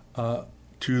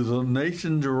to the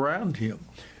nations around him.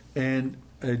 And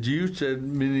as you said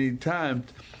many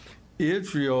times,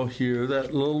 Israel here,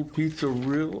 that little piece of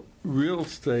real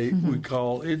estate we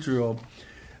call Israel,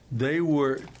 they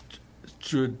were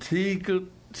strategically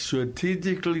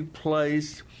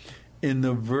placed in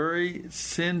the very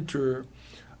center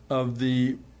of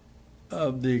the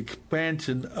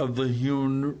expansion of the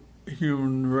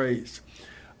human race.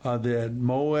 They had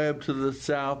Moab to the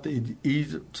south,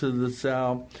 Egypt to the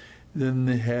south. Then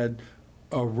they had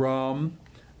Aram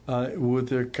with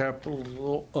their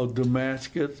capital of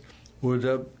Damascus, was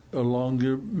up along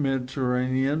the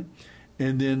Mediterranean.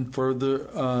 And then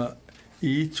further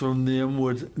east from them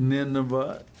was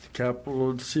Nineveh, the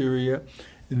capital of Syria.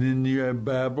 And then you have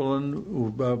Babylon, or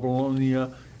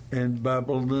Babylonia, and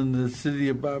Babylon, the city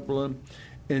of Babylon.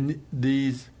 And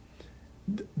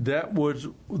that was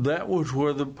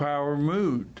where the power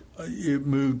moved. It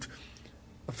moved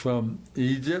from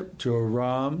Egypt to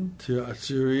Aram to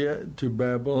Assyria to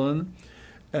Babylon,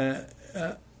 and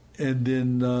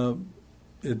then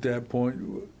at that point,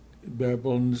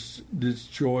 Babylon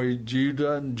destroyed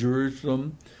Judah and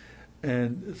Jerusalem,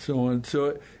 and so on.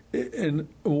 So,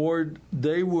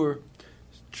 they were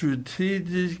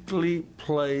strategically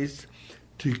placed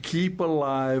to keep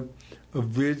alive a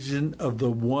vision of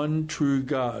the one true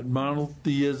God,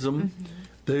 monotheism. Mm-hmm.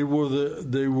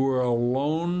 They were a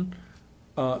lone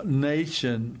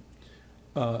nation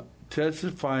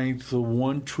testifying to the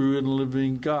one true and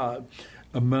living God.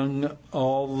 Among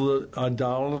all the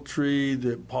idolatry,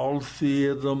 the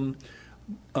polytheism,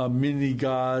 many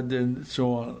gods, and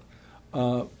so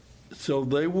on. So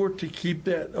they were to keep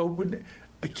that open,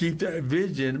 keep that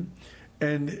vision,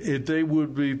 and if they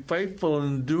would be faithful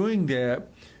in doing that,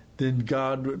 then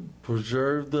God would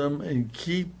preserve them and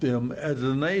keep them as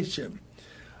a nation.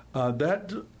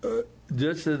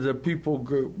 Just as a people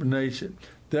group, nation,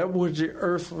 that was the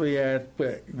earthly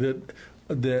aspect that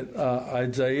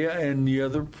Isaiah and the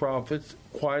other prophets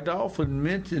quite often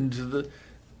mentioned,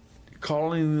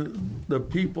 calling the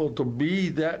people to be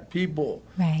that people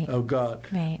of God,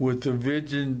 with the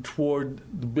vision toward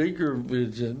the bigger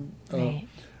vision,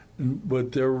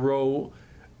 but their role.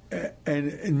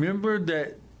 And remember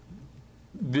that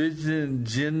vision in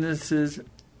Genesis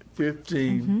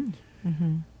 15. Mm-hmm.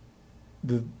 Mm-hmm.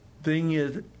 The thing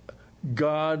is,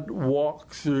 God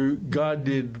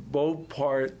did both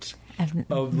parts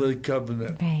of the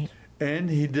covenant, and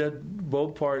He did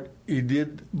both parts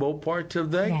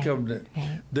of that covenant.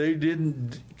 They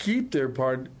didn't keep their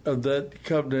part of that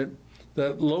covenant,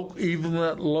 even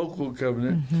that local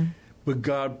covenant. Mm-hmm. But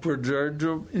God preserved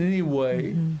them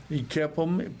anyway. Mm-hmm. He kept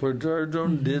them, preserved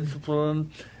them,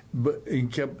 disciplined, but He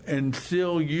kept and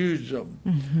still used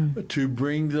them to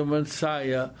bring the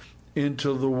Messiah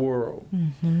into the world.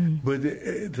 Mm-hmm. But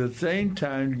at the same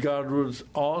time, God was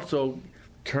also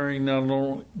carrying not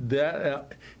only that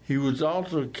out, He was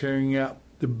also carrying out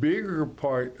the bigger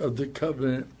part of the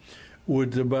covenant,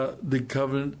 was about the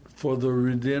covenant for the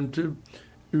redemption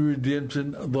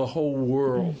of the whole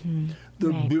world. Mm-hmm.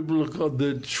 The biblical,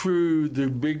 the true, the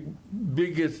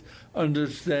biggest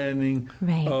understanding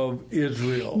of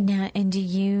Israel. Now, and do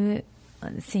you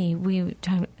see? We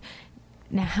talk.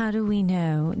 Now, how do we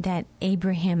know that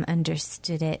Abraham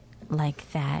understood it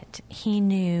like that? He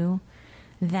knew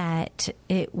that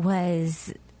it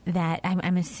was that.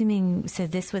 I'm assuming. So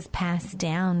this was passed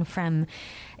down from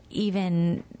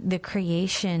even the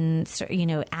creation,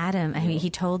 Adam. I mean, he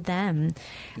told them,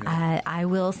 I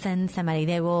will send somebody.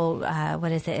 They will,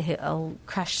 he'll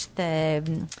crush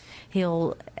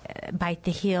he'll bite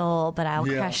the heel, but I'll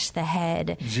crush the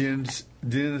head. Genesis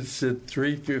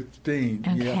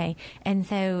 3:15. Okay. And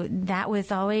so that was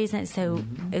always, so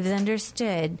it was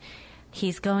understood.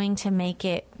 He's going to make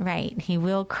it right. He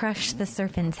will crush the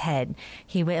serpent's head.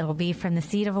 It'll be from the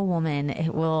seed of a woman.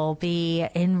 It will be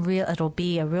it'll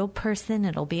be a real person.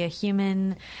 It'll be a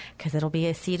human, because it'll be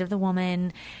a seed of the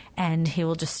woman, and he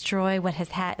will destroy what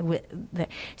has had.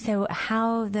 So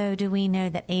how, though, do we know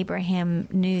that Abraham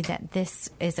knew that this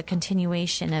is a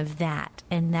continuation of that,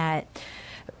 and that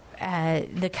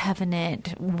the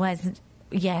covenant was,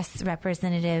 yes,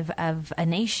 representative of a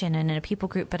nation and a people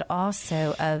group, but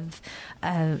also of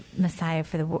a Messiah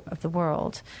of the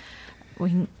world?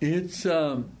 It's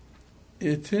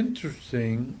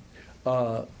interesting.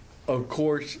 Of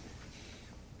course,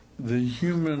 the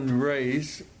human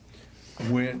race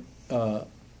went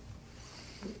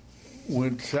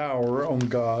sour on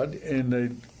God, and they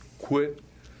quit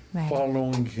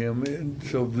following Him. And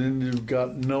so then you've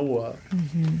got Noah,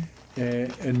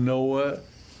 and Noah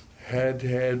had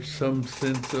some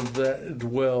sense of that as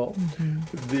well.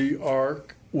 Mm-hmm. The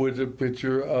ark was a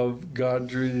picture of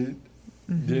God's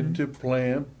redemptive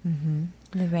plan. Mm-hmm.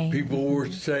 The rain. People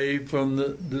were saved from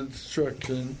the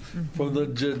destruction, from the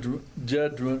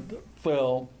judgment that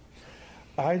fell.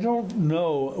 I don't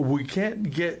know. We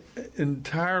can't get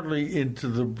entirely into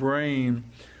the brain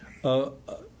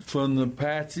from the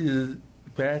passages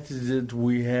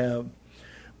we have,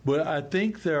 But I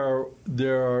think there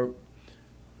are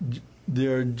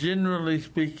generally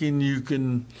speaking, you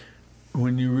can,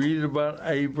 when you read about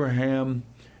Abraham,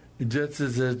 just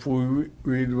as if we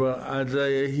read about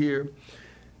Isaiah here,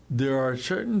 there are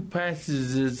certain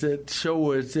passages that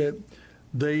show us that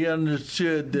they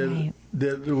understood that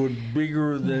that it was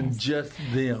bigger than just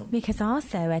them. Because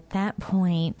also at that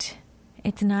point,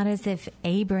 it's not as if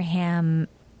Abraham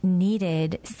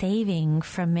needed saving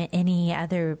from any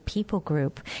other people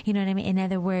group. You know what I mean? In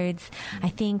other words, I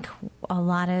think a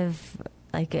lot of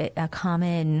like a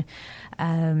common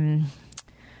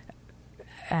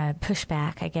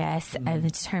pushback, I guess, in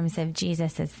terms of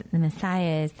Jesus as the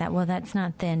Messiah is that, well, that's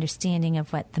not the understanding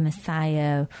of what the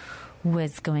Messiah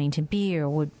was going to be or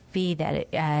would be, that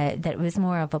it was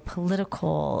more of a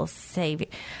political savior.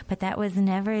 But that was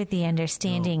never the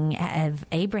understanding of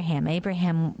Abraham.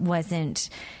 Abraham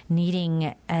wasn't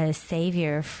needing a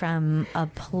savior from a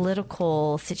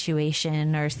political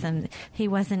situation or he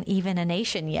wasn't even a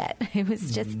nation yet. It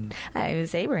was just, it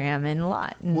was Abraham and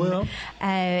Lot.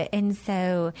 And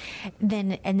so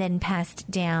then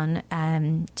passed down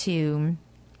to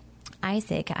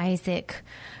Isaac. Isaac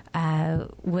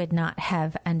would not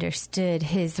have understood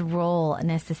his role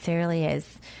necessarily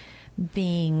as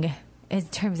being, in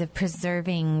terms of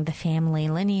preserving the family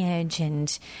lineage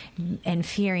and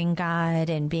fearing God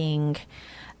and being,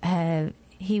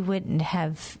 he wouldn't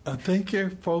have. I think their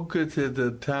focus at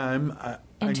the time,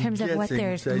 in terms of what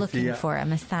they're looking for, a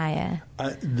Messiah.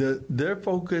 Their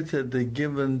focus at the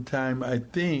given time, I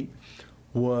think,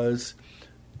 was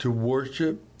to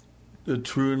worship the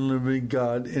true and living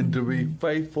God and to be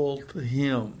faithful to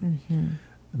Him.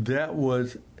 That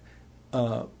was,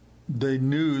 they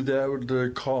knew that was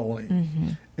their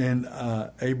calling. And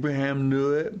Abraham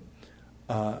knew it.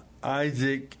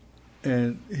 Isaac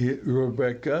and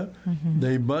Rebekah,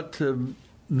 they must have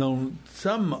known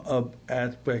some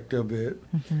aspect of it.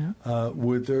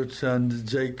 With their sons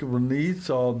Jacob and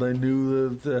Esau, they knew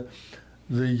that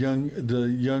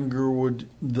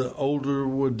the older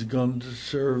was going to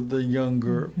serve the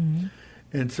younger.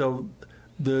 And so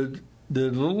the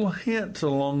little hints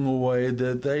along the way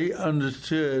that they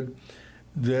understood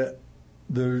that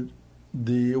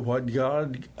what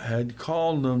God had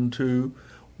called them to,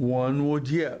 one would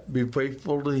be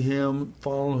faithful to Him,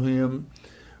 follow Him,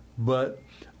 but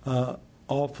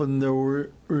often there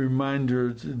were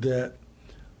reminders that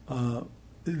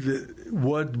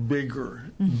what's bigger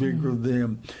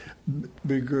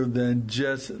than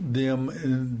just them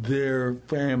and their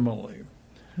family.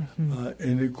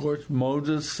 And of course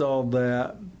Moses saw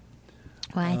that.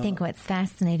 Well, I think what's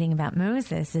fascinating about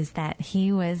Moses is that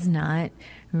he was not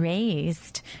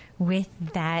raised with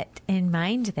that in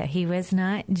mind, that he was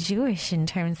not Jewish in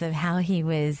terms of how he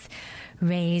was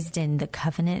raised in the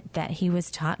covenant that he was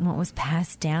taught and what was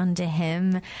passed down to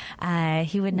him.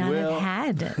 He would not have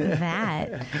had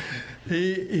that.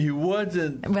 He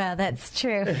wasn't. Well, that's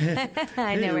true.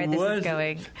 I know where this is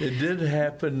going. It did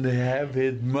happen to have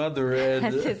his mother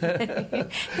as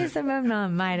his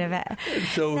mom might have had.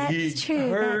 So that's he true.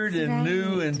 heard that's and right.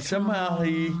 knew, and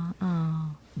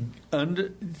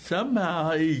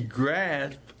somehow he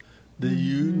grasped the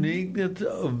uniqueness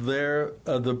of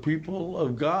the people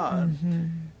of God.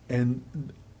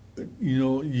 And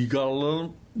you gotta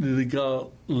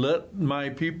let my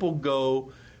people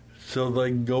go so they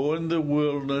can go in the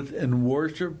wilderness and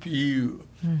worship you.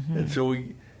 And so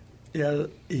he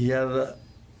had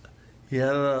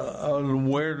an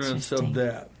awareness of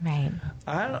that. Right.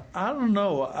 I don't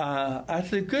know.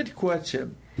 That's a good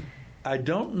question. I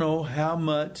don't know how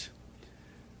much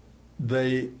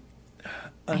they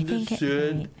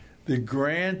understood the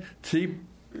grand. See,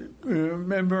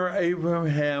 remember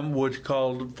Abraham was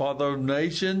called father of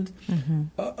nations,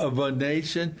 of a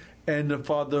nation, and the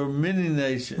father of many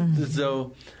nations.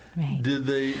 So, did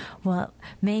they? Well,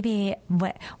 maybe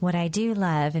what I do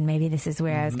love, and maybe this is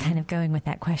where I was kind of going with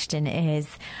that question, is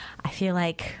I feel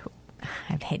like,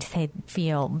 I hate to say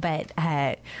feel, but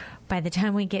by the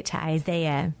time we get to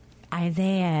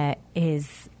Isaiah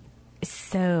is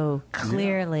so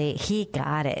clearly, he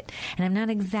got it. And I'm not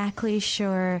exactly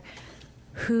sure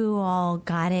who all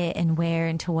got it and where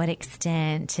and to what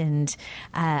extent and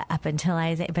up until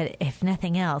Isaiah. But if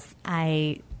nothing else,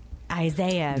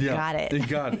 Isaiah got it. He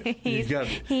got it.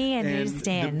 He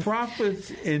understands. And the prophets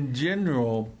in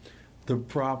general, the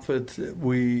prophets that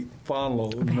we follow,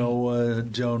 Noah,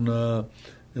 Jonah,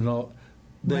 and all,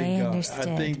 they got it.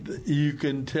 I think that you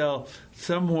can tell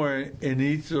somewhere in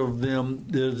each of them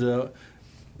there's an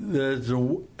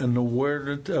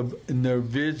awareness of in their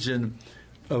vision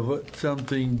of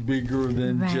something bigger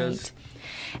than Right. just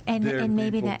And their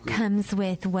maybe people that group. comes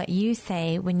with what you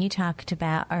say when you talked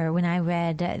about, or when I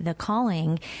read The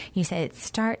Calling, you said it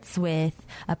starts with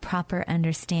a proper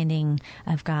understanding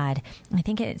of God. I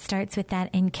think it starts with that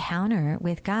encounter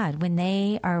with God. When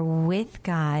they are with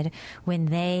God, when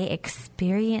they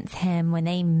experience Him, when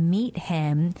they meet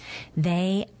Him,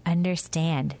 they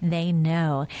understand, they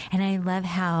know. And I love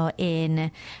how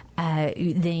then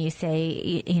you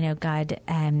say, God,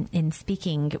 in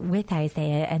speaking with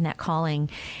Isaiah and that calling,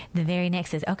 the very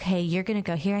next is, okay, you're going to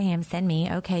go. Here I am, send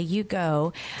me. Okay, you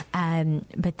go.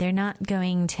 But they're not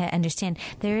going to understand.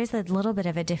 There is a little bit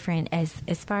of a different, as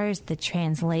far as the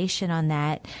translation on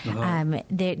that,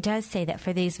 there does say that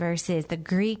for these verses, the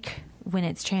Greek, when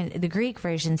it's the Greek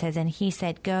version says, and he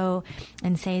said, go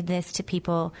and say this to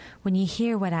people. When you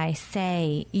hear what I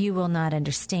say, you will not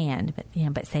understand,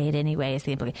 but say it anyway. Is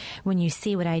the implication. When you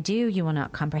see what I do, you will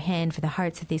not comprehend. For the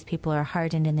hearts of these people are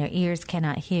hardened, and their ears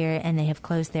cannot hear, and they have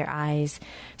closed their eyes,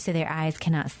 so their eyes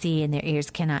cannot see, and their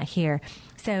ears cannot hear.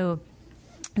 So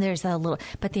there's a little,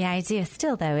 but the idea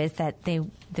still, though, is that they're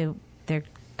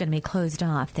going to be closed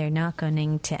off. They're not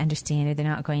going to understand, or they're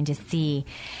not going to see.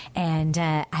 And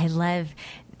I love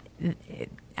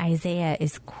Isaiah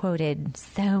is quoted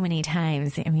so many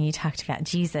times. I mean, you talked about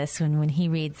Jesus when he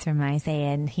reads from Isaiah,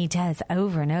 and he does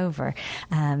over and over.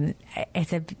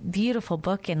 It's a beautiful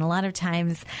book, and a lot of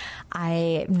times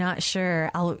I'm not sure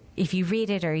if you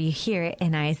read it or you hear it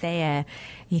in Isaiah,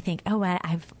 you think, oh,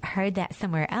 I've heard that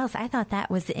somewhere else. I thought that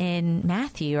was in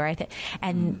Matthew, or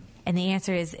and the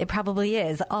answer is it probably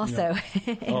is also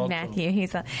in Matthew.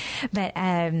 But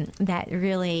that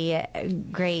really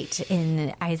great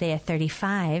in Isaiah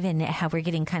 35, and how we're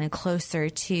getting kind of closer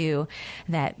to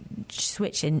that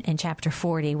switch in chapter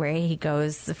 40, where he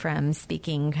goes from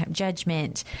speaking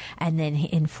judgment, and then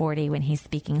in 40 when he's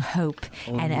speaking hope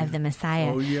of the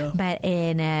Messiah. But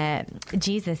in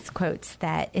Jesus quotes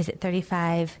that, is it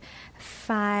 35?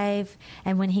 5,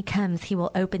 and when he comes, he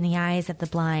will open the eyes of the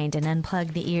blind and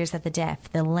unplug the ears of the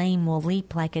deaf. The lame will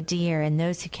leap like a deer, and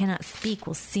those who cannot speak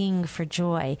will sing for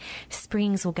joy.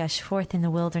 Springs will gush forth in the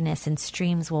wilderness, and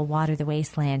streams will water the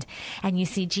wasteland. And you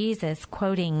see Jesus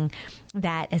quoting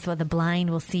that as well. The blind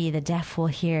will see, the deaf will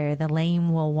hear, the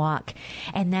lame will walk.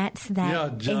 And that's that. Yeah,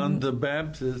 John the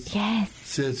Baptist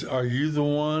says, are you the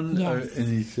one? Yes. And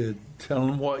he said, tell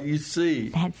them what you see.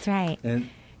 That's right.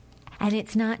 And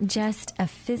it's not just a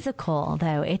physical,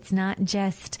 though. It's not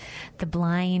just the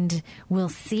blind will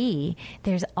see.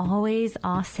 There's always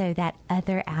also that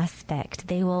other aspect.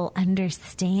 They will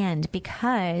understand,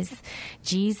 because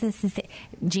Jesus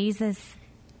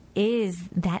is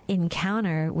that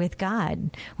encounter with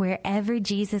God. Wherever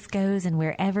Jesus goes and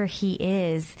wherever he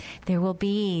is, there will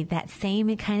be that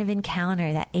same kind of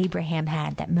encounter that Abraham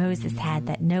had, that Moses had,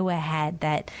 that Noah had,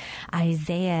 that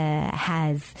Isaiah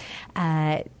has.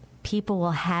 People will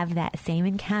have that same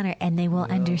encounter, and they will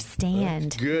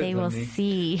understand. They will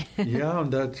see. Yeah,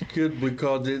 that's good,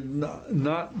 because it's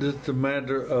not just a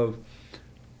matter of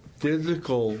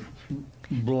physical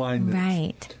blindness.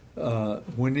 Right.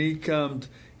 When he comes,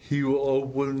 he will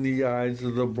open the eyes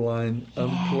of the blind,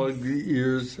 unplug the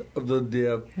ears of the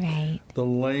deaf. Right. The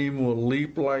lame will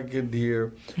leap like a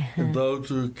deer, and those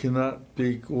who cannot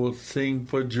speak will sing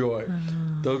for joy.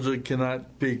 Those who cannot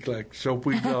speak, like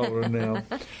Soapy's daughter now,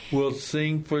 will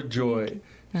sing for joy.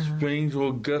 Springs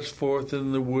will gush forth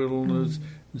in the wilderness,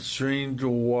 and streams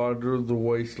will water the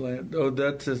wasteland. Oh,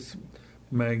 that's just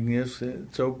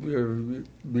magnificent. So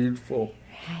beautiful.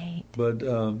 Right. But,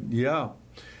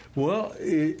 well,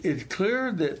 it's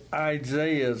clear that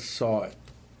Isaiah saw it.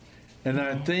 And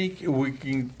I think we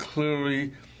can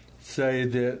clearly say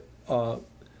that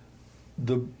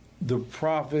the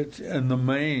prophets and the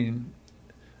main,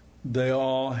 they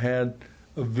all had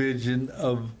a vision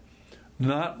of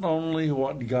not only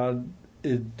what God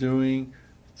is doing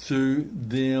through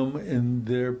them and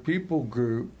their people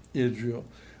group, Israel,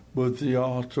 but they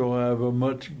also have a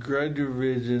much greater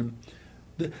vision.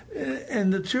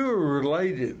 And the two are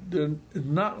related. It's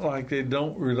not like they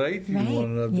don't relate to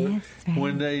one another. Yes, right.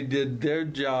 When they did their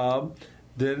job,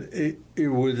 that it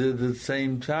was at the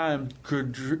same time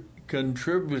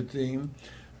contributing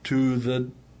to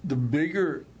the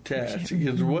bigger task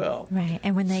as well. Right.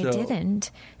 And when they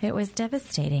didn't, it was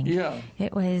devastating. Yeah.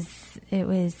 It was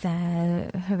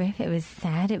horrific. It was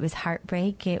sad. It was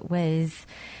heartbreak. It was,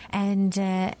 and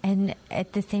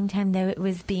at the same time, though, it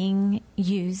was being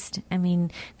used. I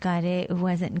mean, God, it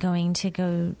wasn't going to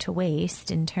go to waste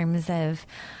in terms of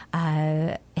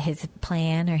his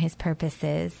plan or his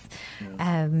purposes.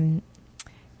 Yeah.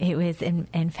 It was,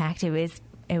 in fact,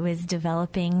 it it was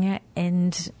developing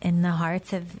in the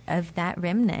hearts of that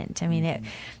remnant. I mean,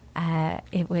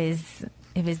 it was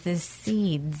the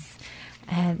seeds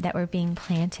that were being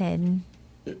planted.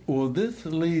 Well, this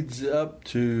leads up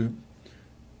to,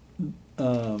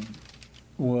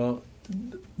 the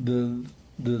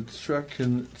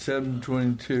destruction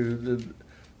 722.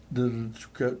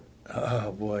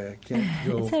 Oh boy, I can't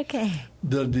go. It's okay.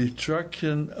 The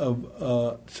destruction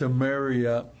of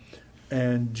Samaria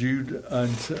and Judah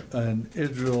and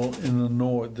Israel in the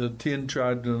north, the 10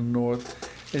 tribes in the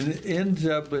north, and it ends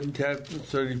up in chapter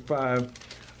 35,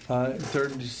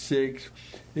 36.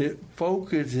 It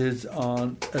focuses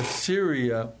on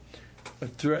Assyria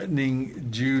threatening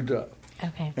Judah.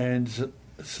 Okay. And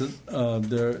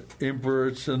their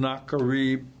emperor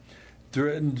Sennacherib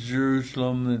threatens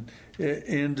Jerusalem, and it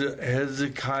ends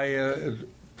Hezekiah's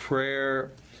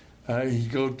prayer. He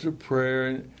goes to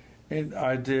prayer, and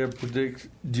Isaiah predicts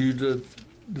Judah's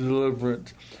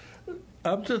deliverance.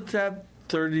 Up to chapter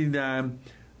 39,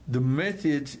 the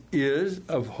message is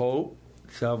of hope,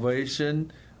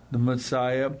 salvation, the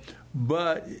Messiah,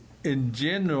 but in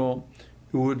general,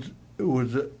 it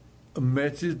was a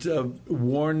message of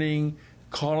warning,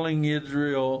 calling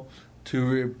Israel to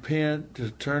repent, to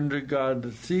turn to God,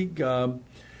 to seek God,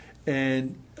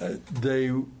 and they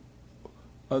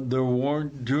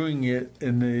weren't doing it,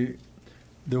 and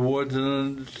there was an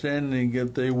understanding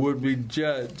that they would be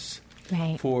judged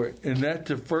for it. And that's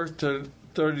the first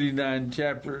 39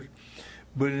 chapters.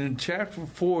 But in chapter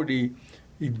 40,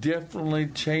 he definitely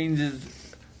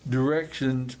changes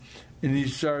directions, and he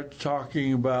starts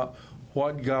talking about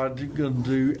what God's going to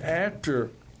do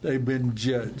after they've been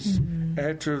judged,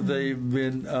 after they've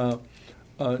been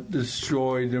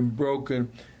destroyed and broken,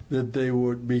 that they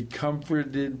would be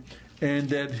comforted, and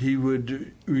that he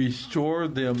would restore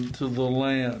them to the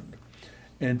land.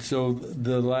 And so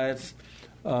the last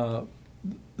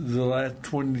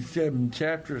 27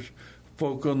 chapters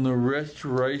focus on the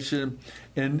restoration,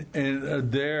 and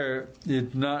there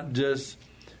it's not just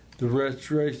the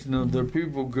restoration of the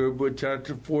people group, but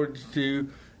chapter 42,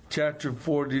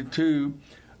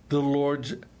 the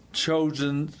Lord's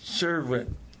chosen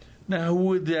servant. Now, who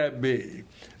would that be?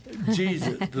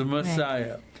 Jesus, the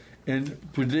Messiah. And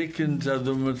predictions of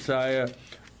the Messiah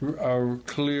are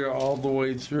clear all the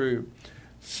way through.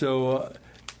 So,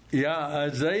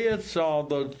 Isaiah saw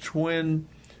the twin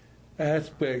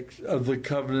aspects of the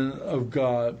covenant of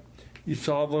God. He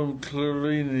saw them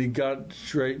clearly, and he got it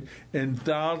straight. And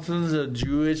thousands of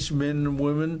Jewish men and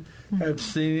women have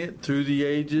seen it through the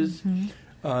ages.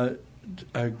 Have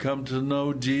come to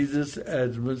know Jesus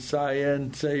as Messiah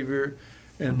and Savior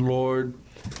and Lord.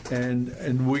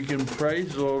 And we can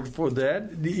praise the Lord for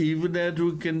that, even as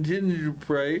we continue to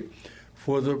pray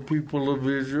for the people of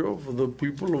Israel, for the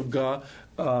people of God,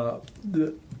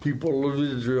 the people of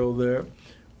Israel there.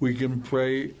 We can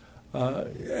pray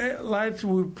like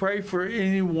we pray for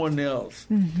anyone else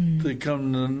to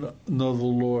come to know the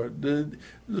Lord. The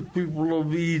people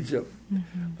of Egypt,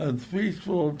 the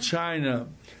people of China,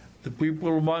 the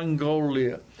people of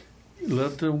Mongolia,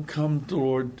 let them come,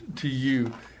 Lord, to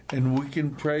you. And we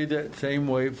can pray that same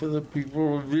way for the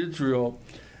people of Israel.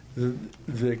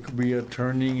 There could be a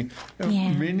turning.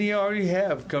 Yeah. Many already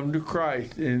have come to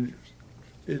Christ, and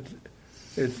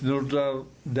it's no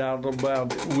doubt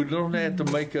about it. We don't have to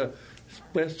make a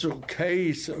special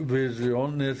case of Israel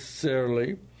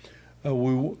necessarily.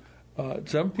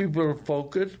 Some people are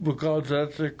focused because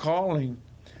that's their calling,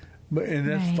 and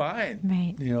that's fine.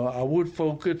 Right. You know, I would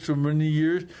focus for many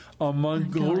years on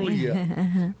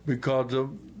Mongolia because of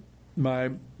my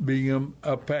being an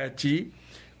Apache.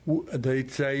 They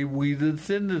say we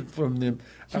descended from them.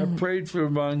 I prayed for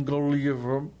Mongolia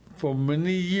for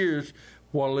many years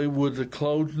while it was a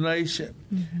closed nation,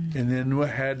 and then we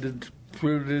had the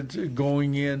privilege of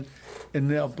going in and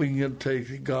helping them take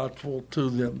the gospel to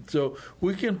them. So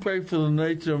we can pray for the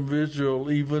nation of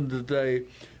Israel even today,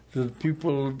 that the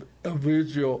people of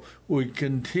Israel would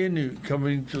continue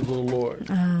coming to the Lord.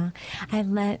 I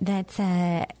love that.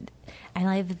 I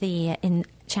love in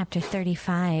chapter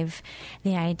 35,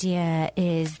 the idea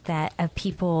is that of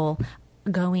people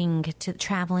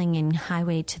traveling in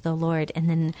highway to the Lord. And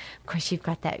then, of course, you've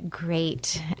got that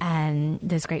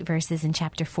those great verses in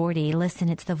chapter 40. Listen,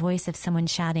 it's the voice of someone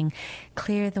shouting,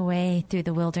 clear the way through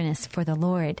the wilderness for the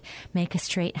Lord. Make a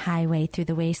straight highway through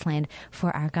the wasteland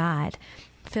for our God.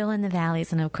 Fill in the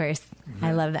valleys. And of course,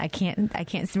 I love that. I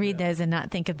can't read those and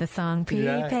not think of the song,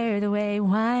 prepare the way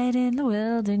wide in the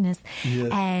wilderness.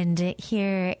 Yes. And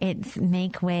here it's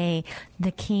make way. The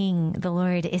King, the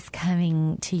Lord is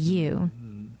coming to you.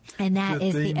 And that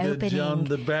is the thing that opening. John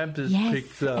the Baptist Yes,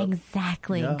 picked up.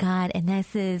 exactly. Yeah. God, and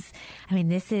this is it.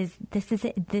 This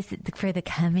is for the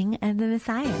coming of the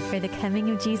Messiah, for the coming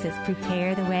of Jesus.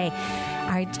 Prepare the way.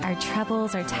 Our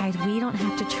troubles are tired. We don't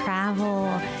have to travel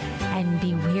and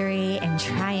be weary and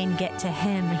try and get to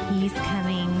Him. He's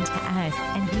coming to us,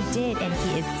 and He did, and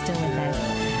He is still with us.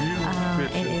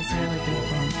 It is really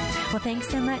beautiful. Well, thanks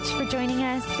so much for joining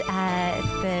us.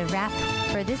 The wrap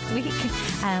for this week.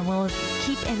 We'll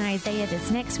keep in Isaiah this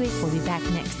next week. We'll be back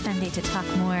next Sunday to talk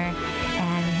more,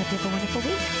 and we hope you have a wonderful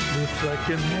week. The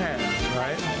second half,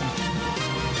 right?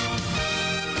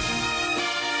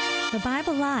 The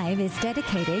Bible Live is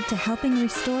dedicated to helping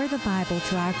restore the Bible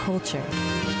to our culture.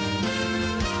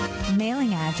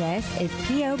 Mailing address is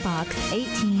P.O. Box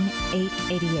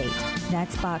 18888.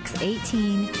 That's Box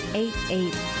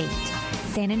 18888,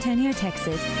 San Antonio,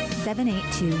 Texas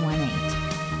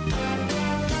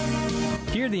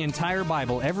 78218. Hear the entire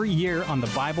Bible every year on the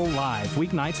Bible Live,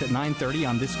 weeknights at 9:30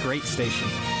 on this great station.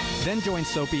 Then join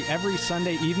Soapy every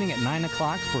Sunday evening at 9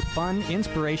 o'clock for fun,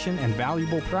 inspiration, and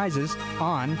valuable prizes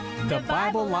on the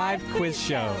Bible Live Quiz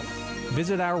Show.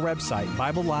 Visit our website,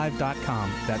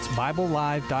 BibleLive.com. That's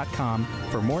BibleLive.com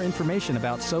for more information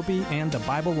about Soapy and the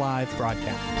Bible Live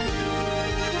broadcast.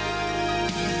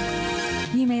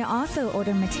 You may also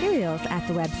order materials at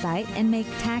the website and make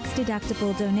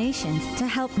tax-deductible donations to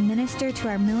help minister to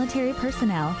our military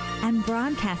personnel and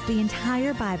broadcast the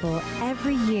entire Bible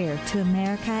every year to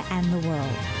America and the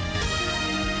world.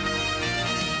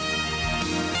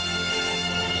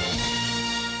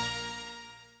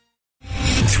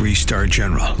 Three-star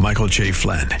General Michael J.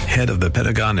 Flynn, head of the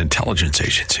Pentagon Intelligence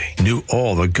Agency, knew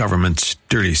all the government's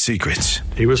dirty secrets.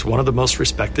 He was one of the most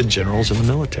respected generals in the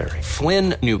military.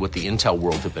 Flynn knew what the intel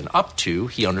world had been up to.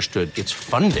 He understood its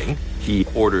funding. He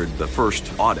ordered the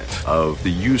first audit of the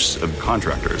use of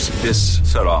contractors. This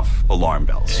set off alarm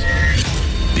bells.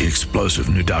 The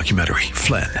explosive new documentary,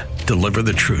 Flynn, Deliver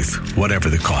the Truth, Whatever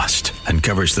the Cost,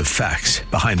 uncovers the facts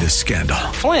behind this scandal.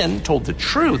 Flynn told the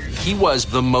truth. He was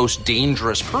the most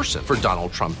dangerous person for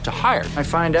Donald Trump to hire. I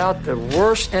find out the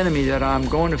worst enemy that I'm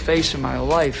going to face in my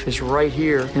life is right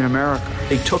here in America.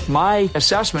 They took my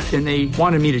assessment and they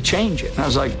wanted me to change it. And I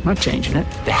was like, I'm not changing it.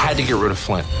 They had to get rid of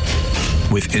Flynn.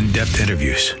 With in-depth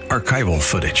interviews, archival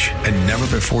footage, and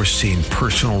never-before-seen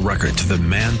personal records of the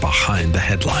man behind the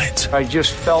headlines. I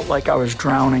just felt like I was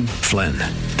drowning. Flynn,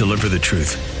 Deliver the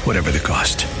Truth, Whatever the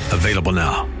Cost. Available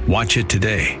now. Watch it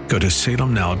today. Go to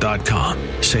salemnow.com.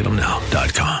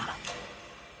 salemnow.com.